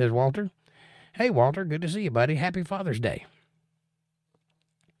Reen, says Walter. Hey, Walter, good to see you, buddy. Happy Father's Day.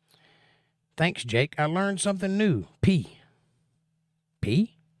 Thanks, Jake. I learned something new. Pee.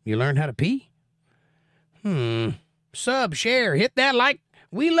 Pee? You learned how to pee? Sub, share, hit that like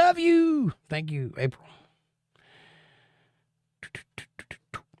We love you. Thank you, April.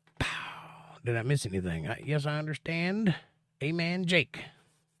 Did I miss anything? Yes, I understand. Amen, Jake.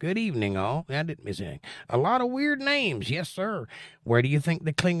 Good evening, all. I didn't miss anything. A lot of weird names. Yes, sir. Where do you think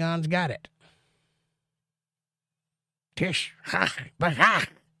the Klingons got it? Tish. Ha. Ha.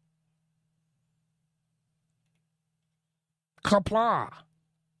 Kapla.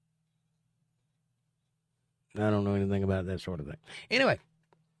 I don't know anything about that sort of thing. Anyway,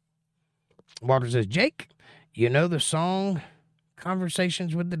 Walter says, Jake, you know the song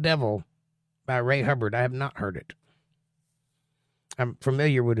Conversations with the Devil by Ray Hubbard? I have not heard it. I'm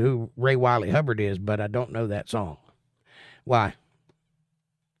familiar with who Ray Wiley Hubbard is, but I don't know that song. Why?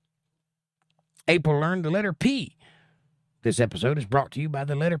 April learned the letter P. This episode is brought to you by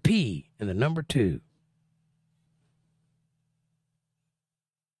the letter P and the number 2.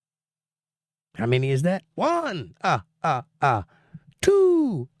 How many is that? 1.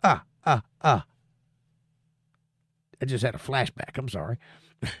 2. I just had a flashback. I'm sorry.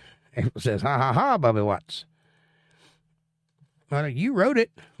 April says, ha ha ha, Bubby Watts. Well, you wrote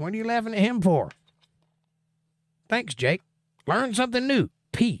it. What are you laughing at him for? Thanks, Jake. Learn something new.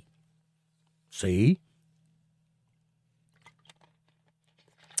 P. See?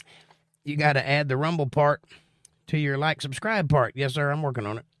 You got to add the Rumble part to your subscribe part. Yes, sir. I'm working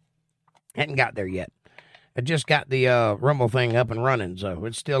on it. Hadn't got there yet. I just got the Rumble thing up and running, so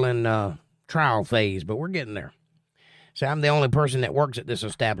it's still in trial phase, but we're getting there. So I'm the only person that works at this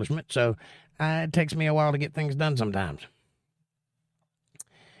establishment, so it takes me a while to get things done sometimes.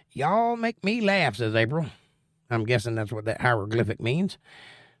 Y'all make me laugh, says April. I'm guessing that's what that hieroglyphic means.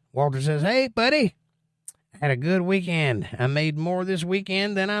 Walter says, hey, buddy, had a good weekend. I made more this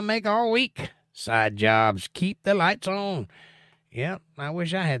weekend than I make all week. Side jobs keep the lights on. Yep, I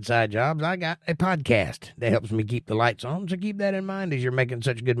wish I had side jobs. I got a podcast that helps me keep the lights on, so keep that in mind as you're making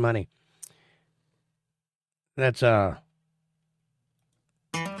such good money. That's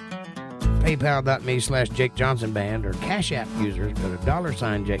PayPal.me/Jake Johnson Band, or Cash App users go to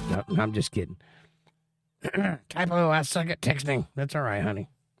 $Jake Johnson. I'm just kidding. Typo, I suck at texting. That's all right, honey.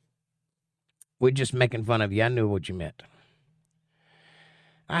 We're just making fun of you. I knew what you meant.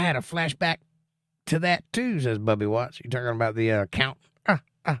 I had a flashback to that too, says Bubby Watts. You talking about the count?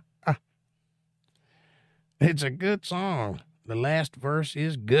 It's a good song. The last verse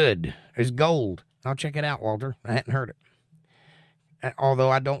is good. It's gold. I'll check it out, Walter. I hadn't heard it. Although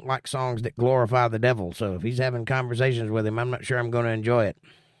I don't like songs that glorify the devil, so if he's having conversations with him, I'm not sure I'm going to enjoy it.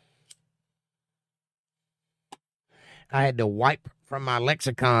 I had to wipe from my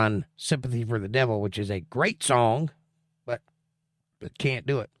lexicon Sympathy for the Devil, which is a great song, but can't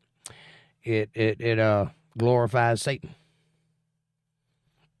do it. It glorifies Satan.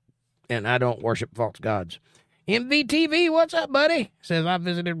 And I don't worship false gods. MVTV, what's up, buddy? Says, I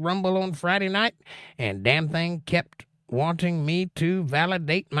visited Rumble on Friday night, and damn thing kept wanting me to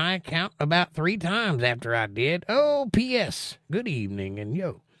validate my account about 3 times after I did. Oh, P.S. Good evening,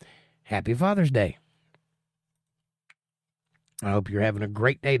 and happy Father's Day. I hope you're having a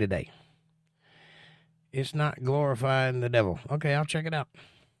great day today. It's not glorifying the devil. Okay, I'll check it out.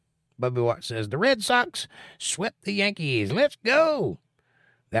 Bubby Watt says, the Red Sox swept the Yankees. Let's go.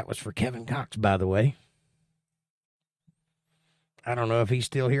 That was for Kevin Cox, by the way. I don't know if he's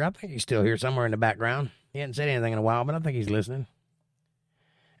still here. I think he's still here somewhere in the background. He hasn't said anything in a while, but I think he's listening.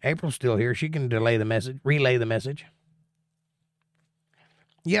 April's still here. She can relay the message.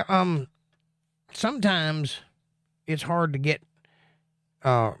 Yeah, sometimes it's hard to get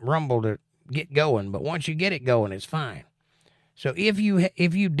Rumble to get going, but once you get it going, it's fine. So if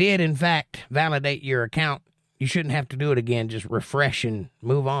you did, in fact, validate your account, you shouldn't have to do it again. Just refresh and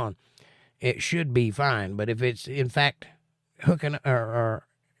move on. It should be fine. But if it's, in fact, hooking or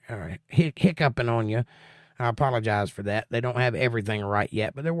hiccuping on you, I apologize for that. They don't have everything right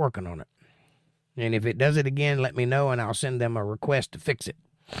yet, but they're working on it. And if it does it again, let me know, and I'll send them a request to fix it.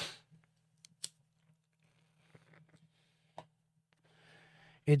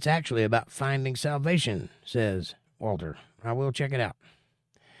 It's actually about finding salvation, says Walter. I will check it out.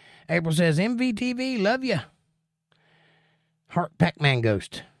 April says, MVTV, love ya. Heart Pac-Man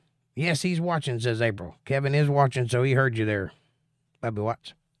Ghost. Yes, he's watching, says April. Kevin is watching, so he heard you there. Bubby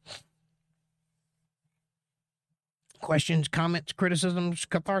Watts. Questions, comments, criticisms,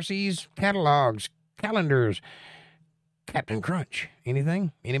 catharses, catalogs, calendars. Captain Crunch.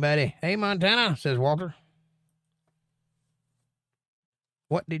 Anything? Anybody? Hey, Montana, says Walter.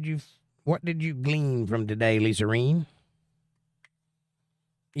 What did you glean from today, Lisa Reen?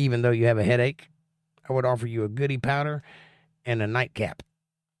 Even though you have a headache, I would offer you a goodie powder and a nightcap.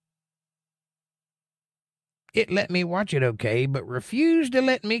 It let me watch it okay, but refused to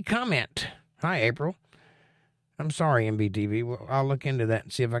let me comment. Hi, April. I'm sorry, MBTV. Well, I'll look into that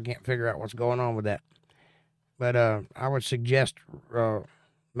and see if I can't figure out what's going on with that. But I would suggest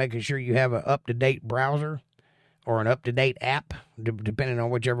making sure you have an up-to-date browser or an up-to-date app, depending on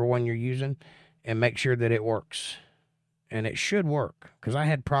whichever one you're using, and make sure that it works. And it should work, because I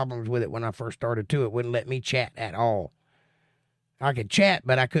had problems with it when I first started, too. It wouldn't let me chat at all. I could chat,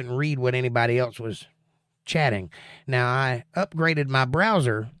 but I couldn't read what anybody else was chatting. Now, I upgraded my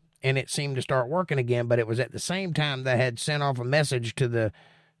browser, and it seemed to start working again, but it was at the same time that I had sent off a message to the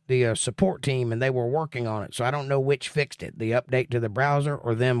support team, and they were working on it. So I don't know which fixed it, the update to the browser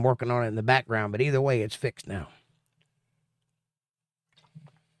or them working on it in the background. But either way, it's fixed now.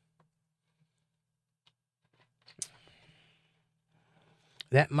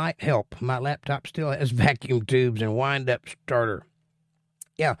 That might help. My laptop still has vacuum tubes and wind-up starter.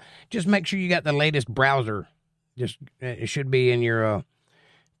 Yeah, just make sure you got the latest browser. It should be in your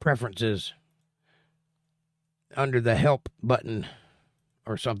preferences under the help button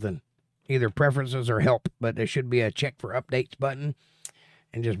or something. Either preferences or help, but there should be a check for updates button,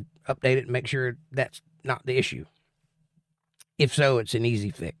 and just update it and make sure that's not the issue. If so, it's an easy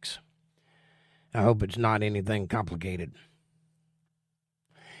fix. I hope it's not anything complicated.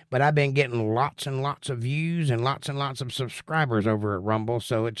 But I've been getting lots and lots of views and lots of subscribers over at Rumble,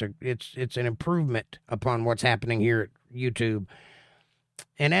 so it's an improvement upon what's happening here at YouTube.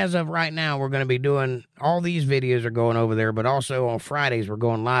 And as of right now, we're going to be doing, all these videos are going over there, but also on Fridays we're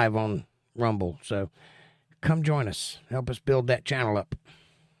going live on Rumble. So come join us. Help us build that channel up.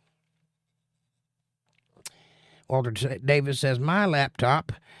 Walter Davis says, my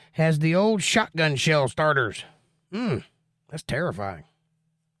laptop has the old shotgun shell starters. That's terrifying.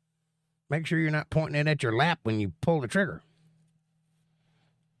 Make sure you're not pointing it at your lap when you pull the trigger.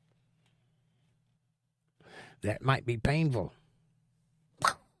 That might be painful.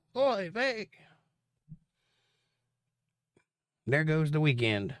 Oy vey. There goes the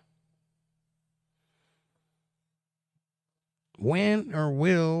weekend. When or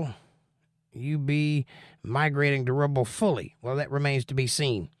will you be migrating to Rumble fully? Well, that remains to be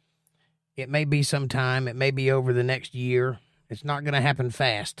seen. It may be sometime. It may be over the next year. It's not going to happen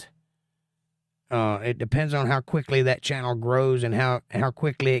fast. It depends on how quickly that channel grows and how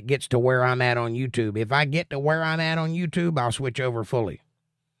quickly it gets to where I'm at on YouTube. If I get to where I'm at on YouTube, I'll switch over fully.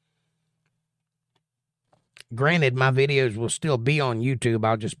 Granted, my videos will still be on YouTube.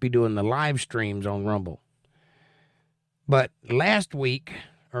 I'll just be doing the live streams on Rumble. But last week,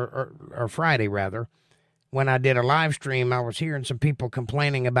 or Friday rather, when I did a live stream, I was hearing some people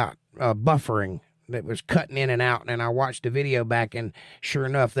complaining about buffering that was cutting in and out, and I watched the video back, and sure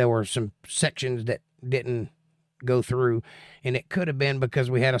enough, there were some sections that didn't go through, and it could have been because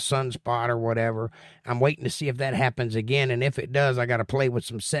we had a sunspot or whatever. I'm waiting to see if that happens again, and if it does, I got to play with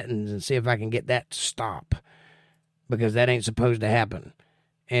some settings and see if I can get that to stop, because that ain't supposed to happen.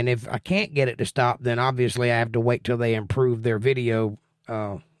 And if I can't get it to stop, then obviously I have to wait till they improve their video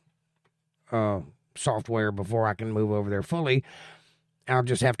software before I can move over there fully. I'll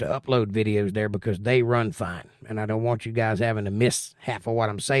just have to upload videos there because they run fine. And I don't want you guys having to miss half of what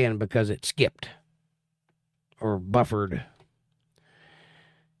I'm saying because it skipped or buffered.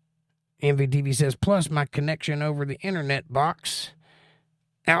 MVTV says, plus my connection over the internet box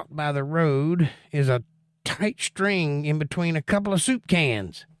out by the road is a tight string in between a couple of soup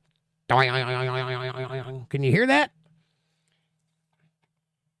cans. Can you hear that?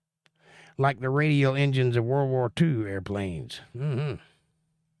 Like the radial engines of World War II airplanes.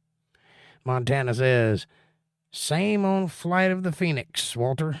 Montana says, same on Flight of the Phoenix,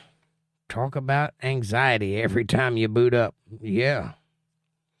 Walter. Talk about anxiety every time you boot up. Yeah.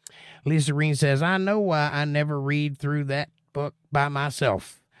 Lisa Reen says, I know why I never read through that book by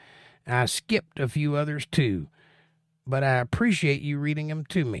myself. I skipped a few others too, but I appreciate you reading them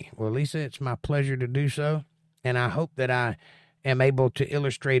to me. Well, Lisa, it's my pleasure to do so, and I hope that I am able to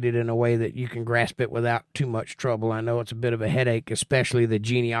illustrate it in a way that you can grasp it without too much trouble. I know it's a bit of a headache, especially the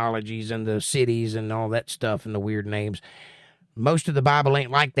genealogies and the cities and all that stuff and the weird names. Most of the Bible ain't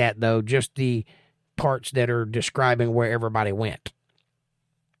like that, though, just the parts that are describing where everybody went.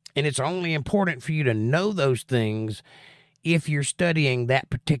 And it's only important for you to know those things if you're studying that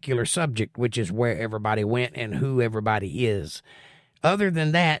particular subject, which is where everybody went and who everybody is. Other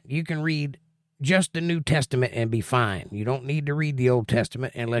than that, you can read just the New Testament and be fine. You don't need to read the Old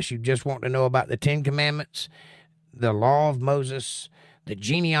Testament unless you just want to know about the Ten Commandments, the Law of Moses, the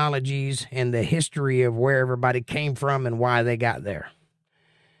genealogies, and the history of where everybody came from and why they got there.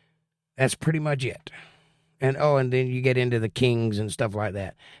 That's pretty much it. And then you get into the kings and stuff like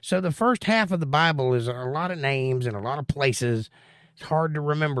that. So the first half of the Bible is a lot of names and a lot of places. It's hard to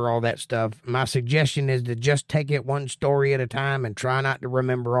remember all that stuff. My suggestion is to just take it one story at a time and try not to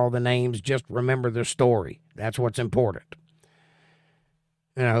remember all the names. Just remember the story. That's what's important.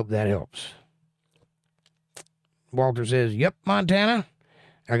 And I hope that helps. Walter says, "Yep, Montana,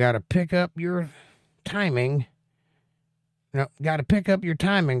 I got to pick up your timing. No, got to pick up your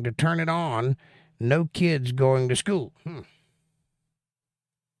timing to turn it on. No kids going to school."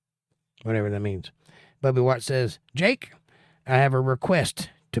 Whatever that means. Bubby Watt says, "Jake, I have a request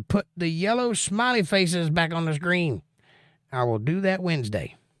to put the yellow smiley faces back on the screen. I will do that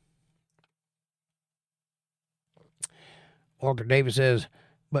Wednesday." Walter Davis says,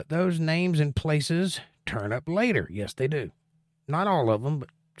 "But those names and places turn up later." Yes, they do. Not all of them, but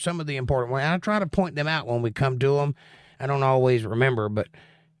some of the important ones. I try to point them out when we come to them. I don't always remember, but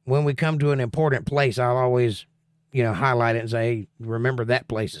when we come to an important place, I'll always, highlight it and say, "Hey, remember that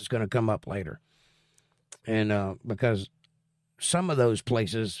place. It's going to come up later." And because some of those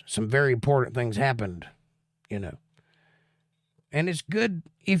places, some very important things happened, And it's good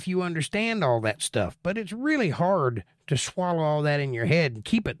if you understand all that stuff, but it's really hard to swallow all that in your head and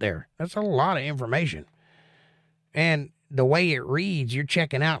keep it there. That's a lot of information. And the way it reads, you're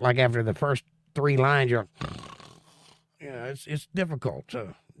checking out like after the first 3 lines, you're it's difficult.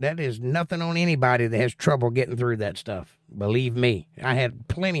 So that is nothing on anybody that has trouble getting through that stuff. Believe me, I had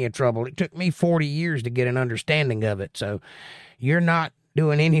plenty of trouble. It took me 40 years to get an understanding of it. So you're not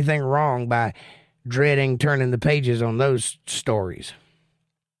doing anything wrong by dreading turning the pages on those stories.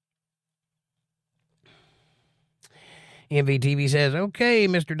 MVTV says, "Okay,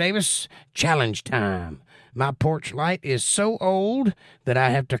 Mr. Davis, challenge time. My porch light is so old that I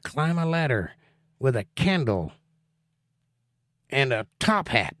have to climb a ladder with a candle and a top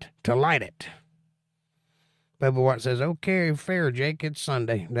hat to light it." Bubba Watt says, "Okay, fair, Jake. It's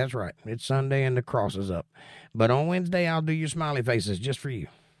Sunday." That's right. It's Sunday and the cross is up. But on Wednesday, I'll do your smiley faces just for you.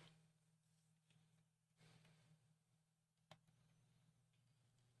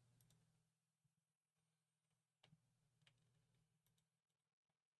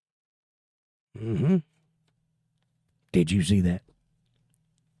 Did you see that?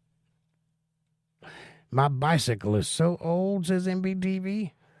 "My bicycle is so old," says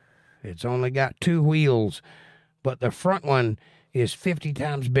MBTV. "It's only got 2 wheels, but the front one is 50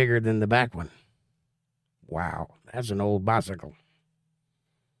 times bigger than the back one." Wow, that's an old bicycle.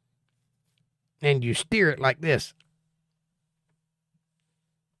 And you steer it like this.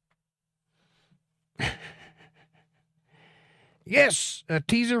 Yes, a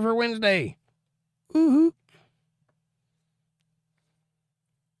teaser for Wednesday. Woohoo.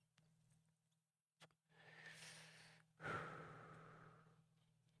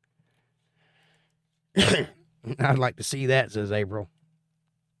 I'd like to see that, says April.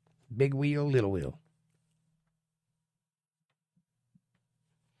 Big wheel, little wheel.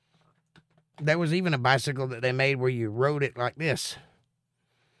 There was even a bicycle that they made where you rode it like this.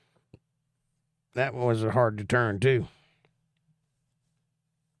 That was hard to turn, too.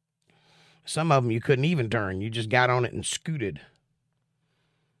 Some of them you couldn't even turn. You just got on it and scooted.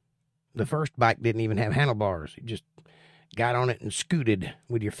 The first bike didn't even have handlebars. You just got on it and scooted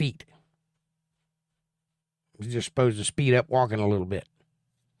with your feet. You're just supposed to speed up walking a little bit.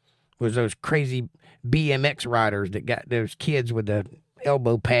 It was those crazy BMX riders that got those kids with the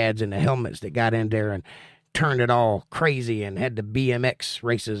elbow pads and the helmets that got in there and turned it all crazy and had the BMX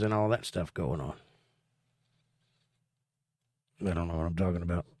races and all that stuff going on. I don't know what I'm talking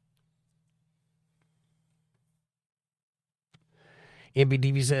about.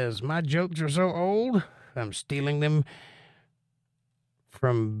 MBDV says, "My jokes are so old, I'm stealing them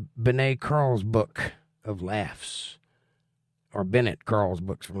from Benet Carl's book of laughs." Or Bennett Carl's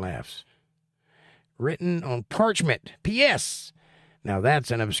books from laughs. "Written on parchment. P.S. Now that's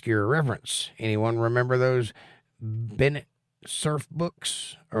an obscure reference. Anyone remember those Bennett surf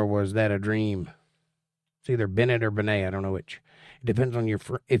books? Or was that a dream?" It's either Bennett or Benet. I don't know which. It depends on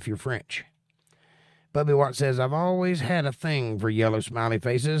if you're French. Bubby Watt says, "I've always had a thing for yellow smiley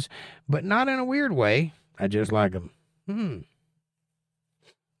faces, but not in a weird way. I just like them."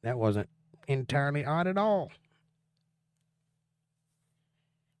 That wasn't entirely odd at all.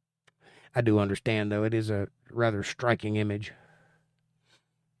 I do understand, though. It is a rather striking image.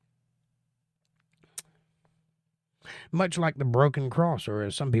 Much like the broken cross, or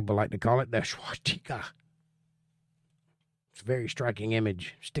as some people like to call it, the swastika. It's a very striking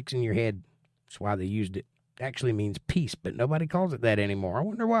image. Sticks in your head. That's why they used it. It actually means peace, but nobody calls it that anymore. I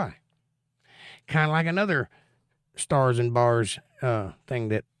wonder why. Kind of like another stars and bars thing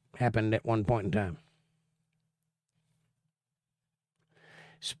that happened at one point in time.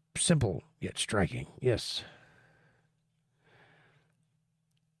 simple yet striking. Yes.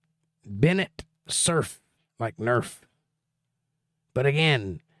 Bennett Surf, like Nerf. But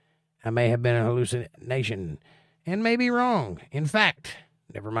again, I may have been a hallucination and may be wrong. In fact,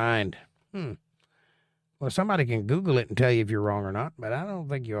 never mind. Well, somebody can Google it and tell you if you're wrong or not, but I don't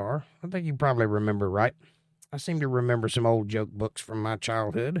think you are. I think you probably remember right. I seem to remember some old joke books from my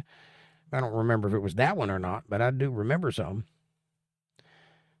childhood. I don't remember if it was that one or not, but I do remember some.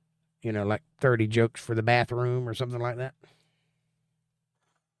 You know, like 30 jokes for the bathroom or something like that.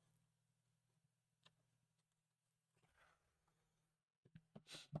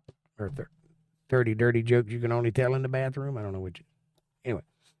 Or 30 dirty jokes you can only tell in the bathroom. I don't know which. Anyway.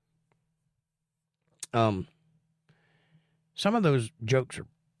 Some of those jokes are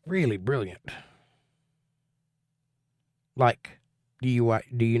really brilliant. Like, do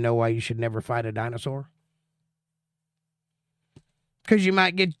you know why you should never fight a dinosaur? Because you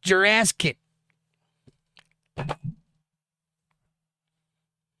might get your ass kicked.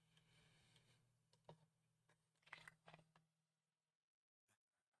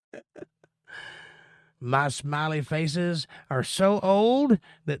 My smiley faces are so old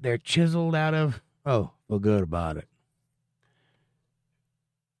that they're chiseled out of, oh, feel good about it.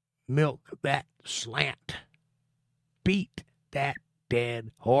 Milk that slant. Beat that dead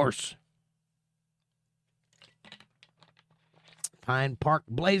horse. Pine Park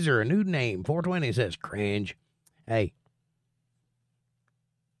Blazer, a new name, 420 says cringe. Hey.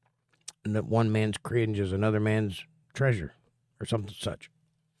 One man's cringe is another man's treasure, or something such.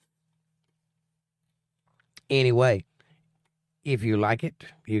 Anyway, if you like it,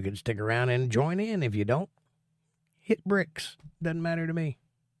 you can stick around and join in. If you don't, hit bricks. Doesn't matter to me.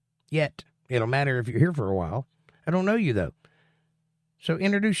 Yet. It'll matter if you're here for a while. I don't know you, though. So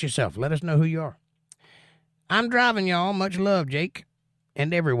introduce yourself. Let us know who you are. I'm driving, y'all. Much love, Jake.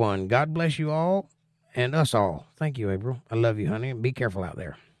 And everyone. God bless you all and us all. Thank you, April. I love you, honey. And be careful out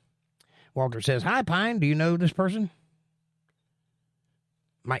there. Walter says, hi, Pine. Do you know this person?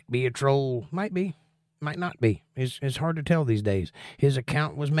 Might be a troll. Might be. Might not be. It's hard to tell these days. His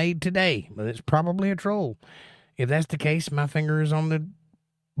account was made today, but it's probably a troll. If that's the case, my finger is on the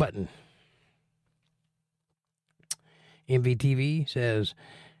button. MVTV says,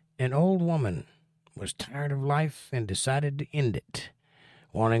 an old woman was tired of life and decided to end it.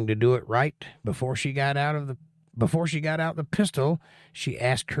 Wanting to do it right before she got out the pistol, she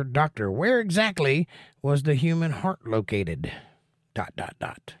asked her doctor where exactly was the human heart located. ...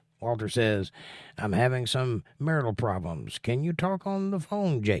 Walter says, I'm having some marital problems. Can you talk on the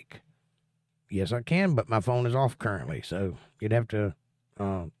phone, Jake? Yes, I can, but my phone is off currently, so you'd have to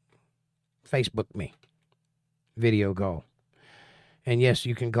Facebook me. Video call. And yes,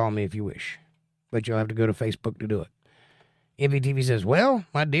 you can call me if you wish, but you'll have to go to Facebook to do it. MVTV says, well,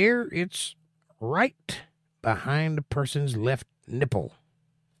 my dear, it's right behind a person's left nipple.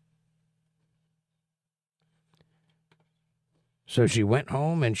 So she went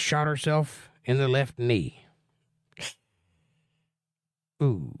home and shot herself in the left knee.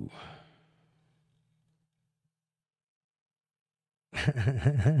 Ooh.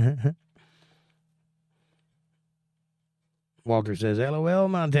 Walter says, LOL,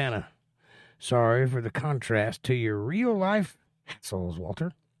 Montana. Sorry for the contrast to your real life hassles,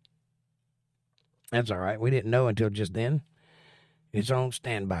 Walter. That's all right. We didn't know until just then. It's on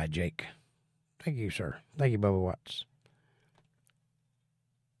standby, Jake. Thank you, sir. Thank you, Bubba Watts.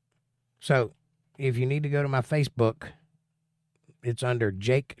 So, if you need to go to my Facebook, it's under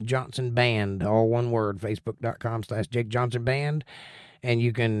Jake Johnson Band, all one word, facebook.com/Jake Johnson Band. And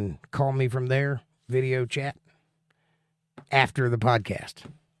you can call me from there, video chat, after the podcast.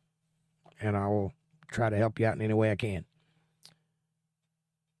 And I will try to help you out in any way I can.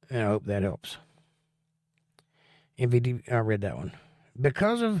 And I hope that helps. MVD, I read that one.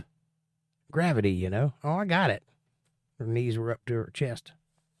 Because of gravity, you know. Oh, I got it. Her knees were up to her chest.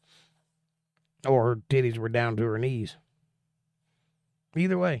 Or her titties were down to her knees.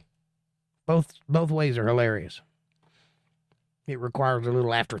 Either way. Both ways are hilarious. It requires a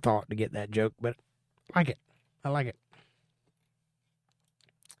little afterthought to get that joke, but I like it. I like it.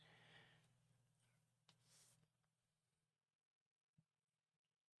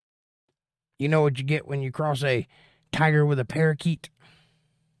 You know what you get when you cross a tiger with a parakeet?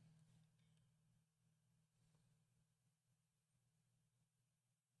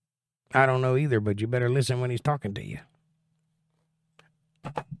 I don't know either, but you better listen when he's talking to you.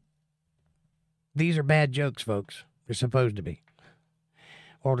 These are bad jokes, folks. They're supposed to be.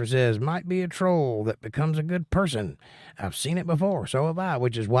 Walter says, might be a troll that becomes a good person. I've seen it before, so have I,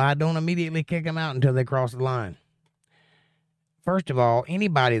 which is why I don't immediately kick them out until they cross the line. First of all,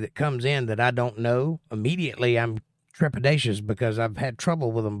 anybody that comes in that I don't know, immediately I'm trepidatious because I've had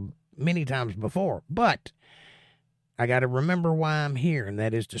trouble with them many times before. But I got to remember why I'm here, and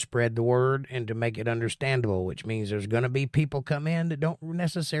that is to spread the word and to make it understandable, which means there's going to be people come in that don't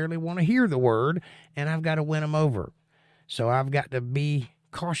necessarily want to hear the word, and I've got to win them over. So I've got to be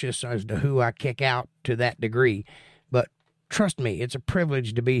cautious as to who I kick out to that degree. But trust me, it's a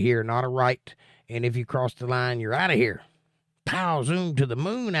privilege to be here, not a right. And if you cross the line, you're out of here. Pow, zoom to the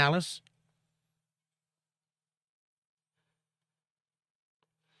moon, Alice.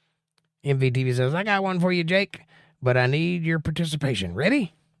 MVTV says, I got one for you, Jake, but I need your participation.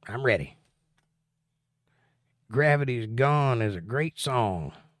 Ready? I'm ready. Gravity's Gone is a great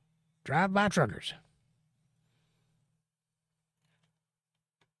song. Drive-by truckers.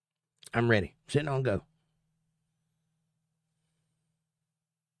 I'm ready. Sitting on go.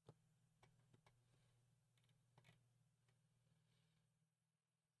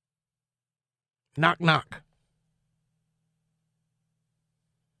 Knock, knock.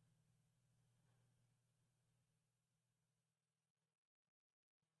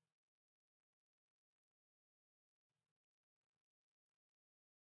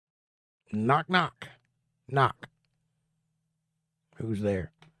 Knock, knock. Knock. Who's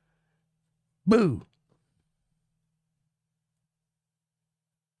there? Boo.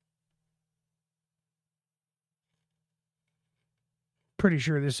 Pretty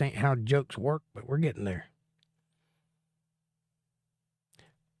sure this ain't how jokes work, but we're getting there.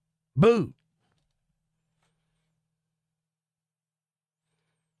 Boo.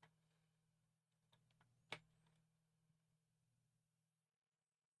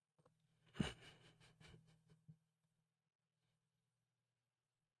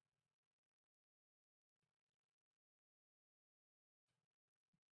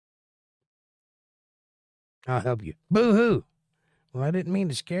 I'll help you. Boo-hoo. Well, I didn't mean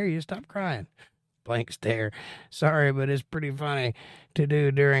to scare you. Stop crying. Blank stare. Sorry, but it's pretty funny to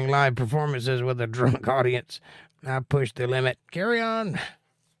do during live performances with a drunk audience. I pushed the limit. Carry on.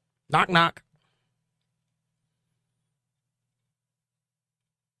 Knock, knock.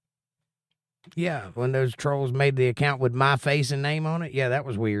 Yeah, when those trolls made the account with my face and name on it, yeah, that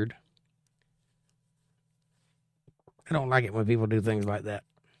was weird. I don't like it when people do things like that.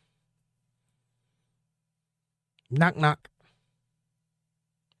 Knock, knock.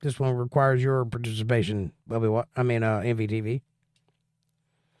 This one requires your participation, MVTV.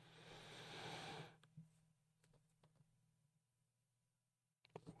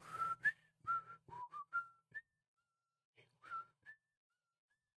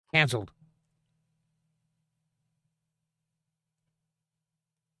 Canceled.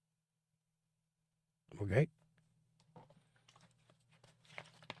 Okay.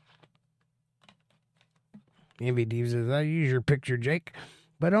 MVTV says, I use your picture, Jake,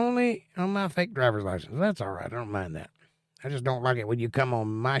 but only on my fake driver's license. That's all right. I don't mind that. I just don't like it when you come on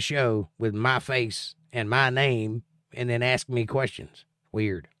my show with my face and my name and then ask me questions.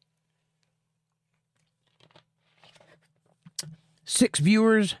 Weird. 6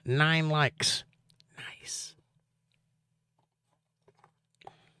 viewers, 9 likes. Nice.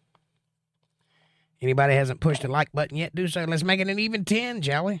 Anybody hasn't pushed the like button yet, do so. Let's make it an even 10,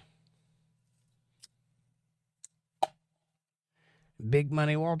 shall we? Big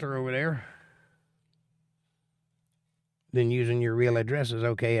Money Walter over there. Then using your real address is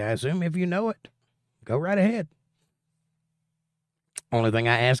okay, I assume. If you know it, go right ahead. Only thing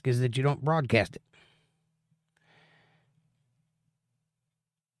I ask is that you don't broadcast it.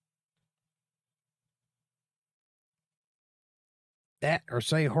 That or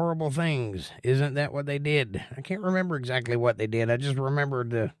say horrible things. Isn't that what they did? I can't remember exactly what they did. I just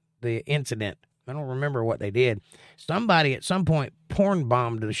remember the incident. I don't remember what they did. Somebody at some point porn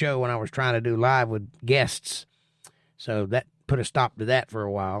bombed the show when I was trying to do live with guests. So that put a stop to that for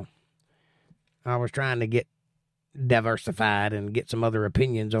a while. I was trying to get diversified and get some other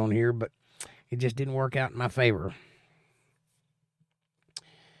opinions on here, but it just didn't work out in my favor.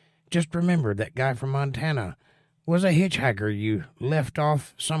 Just remember that guy from Montana was a hitchhiker you left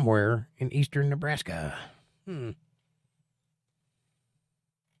off somewhere in eastern Nebraska.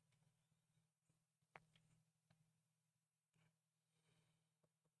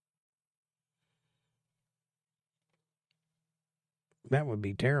 That would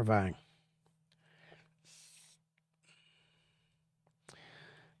be terrifying.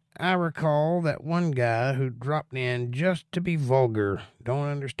 I recall that one guy who dropped in just to be vulgar. Don't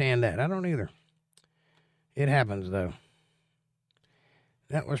understand that. I don't either. It happens, though.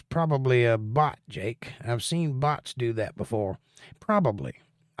 That was probably a bot, Jake. I've seen bots do that before. Probably.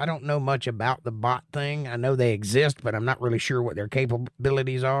 I don't know much about the bot thing. I know they exist, but I'm not really sure what their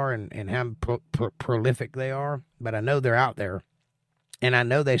capabilities are and how prolific they are. But I know they're out there, and I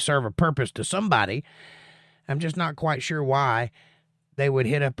know they serve a purpose to somebody. I'm just not quite sure why they would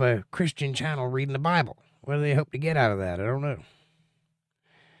hit up a Christian channel reading the Bible. What do they hope to get out of that? I don't know.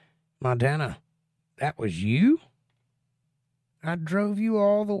 Montana, that was you? I drove you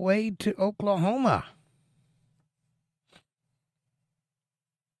all the way to Oklahoma.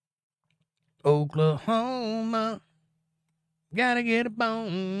 Oklahoma, gotta get a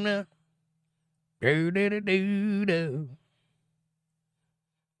bone. Do-do-do-do-do.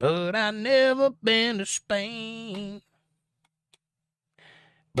 But I never been to Spain.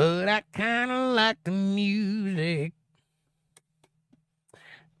 But I kinda like the music.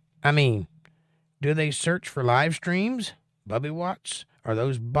 I mean, do they search for live streams? Bubby Watts? Are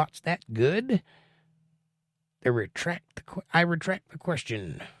those bots that good? I retract the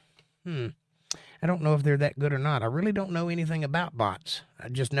question. I don't know if they're that good or not. I really don't know anything about bots. I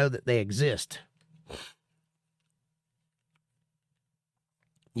just know that they exist.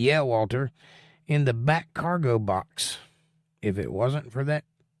 Yeah, Walter, in the back cargo box. If it wasn't for that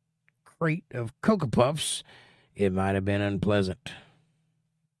crate of Cocoa Puffs, it might have been unpleasant.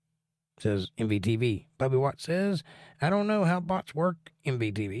 Says MVTV. Bubby Watt says, I don't know how bots work,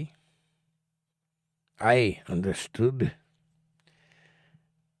 MVTV. I understood.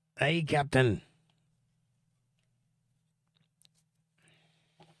 Hey, Captain.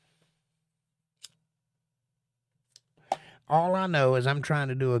 All I know is I'm trying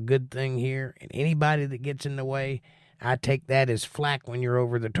to do a good thing here, and anybody that gets in the way, I take that as flack when you're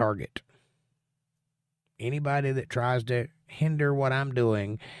over the target. Anybody that tries to hinder what I'm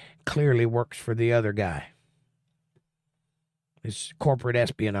doing clearly works for the other guy. It's corporate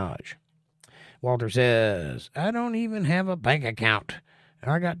espionage. Walter says, I don't even have a bank account.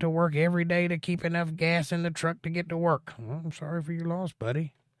 I got to work every day to keep enough gas in the truck to get to work. Well, I'm sorry for your loss,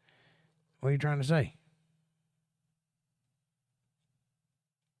 buddy. What are you trying to say?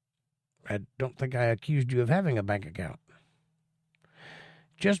 I don't think I accused you of having a bank account.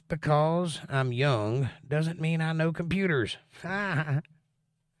 Just because I'm young doesn't mean I know computers. I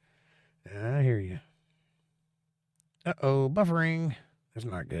hear you. Uh-oh, buffering. That's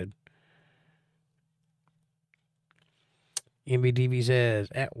not good. MBTV says,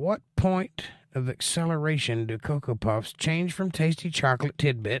 at what point of acceleration do Cocoa Puffs change from tasty chocolate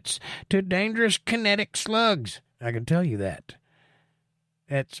tidbits to dangerous kinetic slugs? I can tell you that.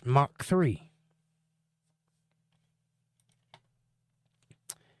 That's Mach 3.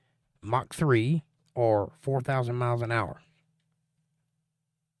 Mach 3 or 4,000 miles an hour.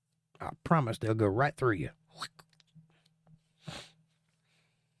 I promise they'll go right through you.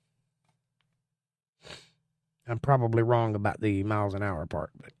 I'm probably wrong about the miles an hour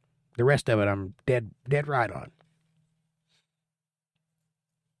part, but the rest of it I'm dead right on.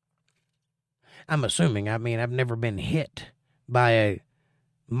 I'm assuming, I've never been hit by a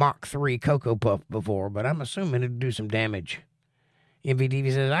Mach 3 Cocoa Puff before, but I'm assuming it'd do some damage.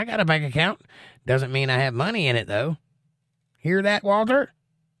 MVDV says, I got a bank account. Doesn't mean I have money in it, though. Hear that, Walter?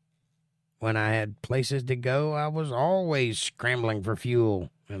 When I had places to go, I was always scrambling for fuel,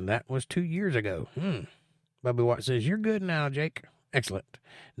 and that was 2 years ago. Bubby Watt says, you're good now, Jake. Excellent.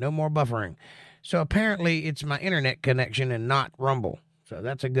 No more buffering. So apparently it's my internet connection and not Rumble. So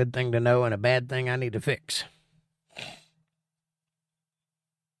that's a good thing to know and a bad thing I need to fix.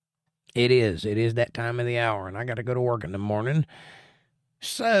 It is that time of the hour, and I got to go to work in the morning.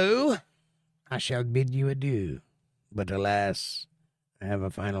 So I shall bid you adieu. But alas, I have a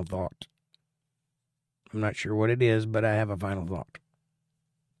final thought. I'm not sure what it is, but I have a final thought.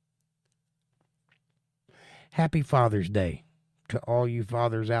 Happy Father's Day to all you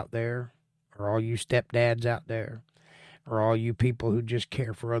fathers out there, or all you stepdads out there, or all you people who just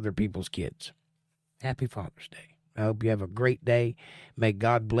care for other people's kids. Happy Father's Day. I hope you have a great day. May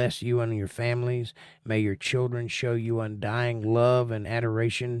God bless you and your families. May your children show you undying love and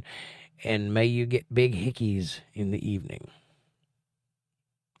adoration, and may you get big hickeys in the evening.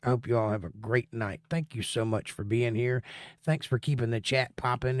 I hope you all have a great night. Thank you so much for being here. Thanks for keeping the chat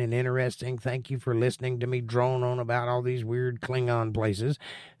popping and interesting. Thank you for listening to me drone on about all these weird Klingon places.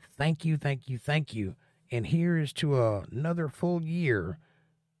 Thank you, thank you, thank you. And here is to another full year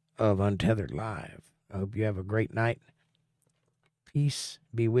of Untethered Live. I hope you have a great night. Peace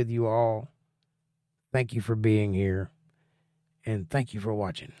be with you all. Thank you for being here. And thank you for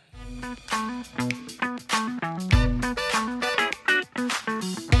watching.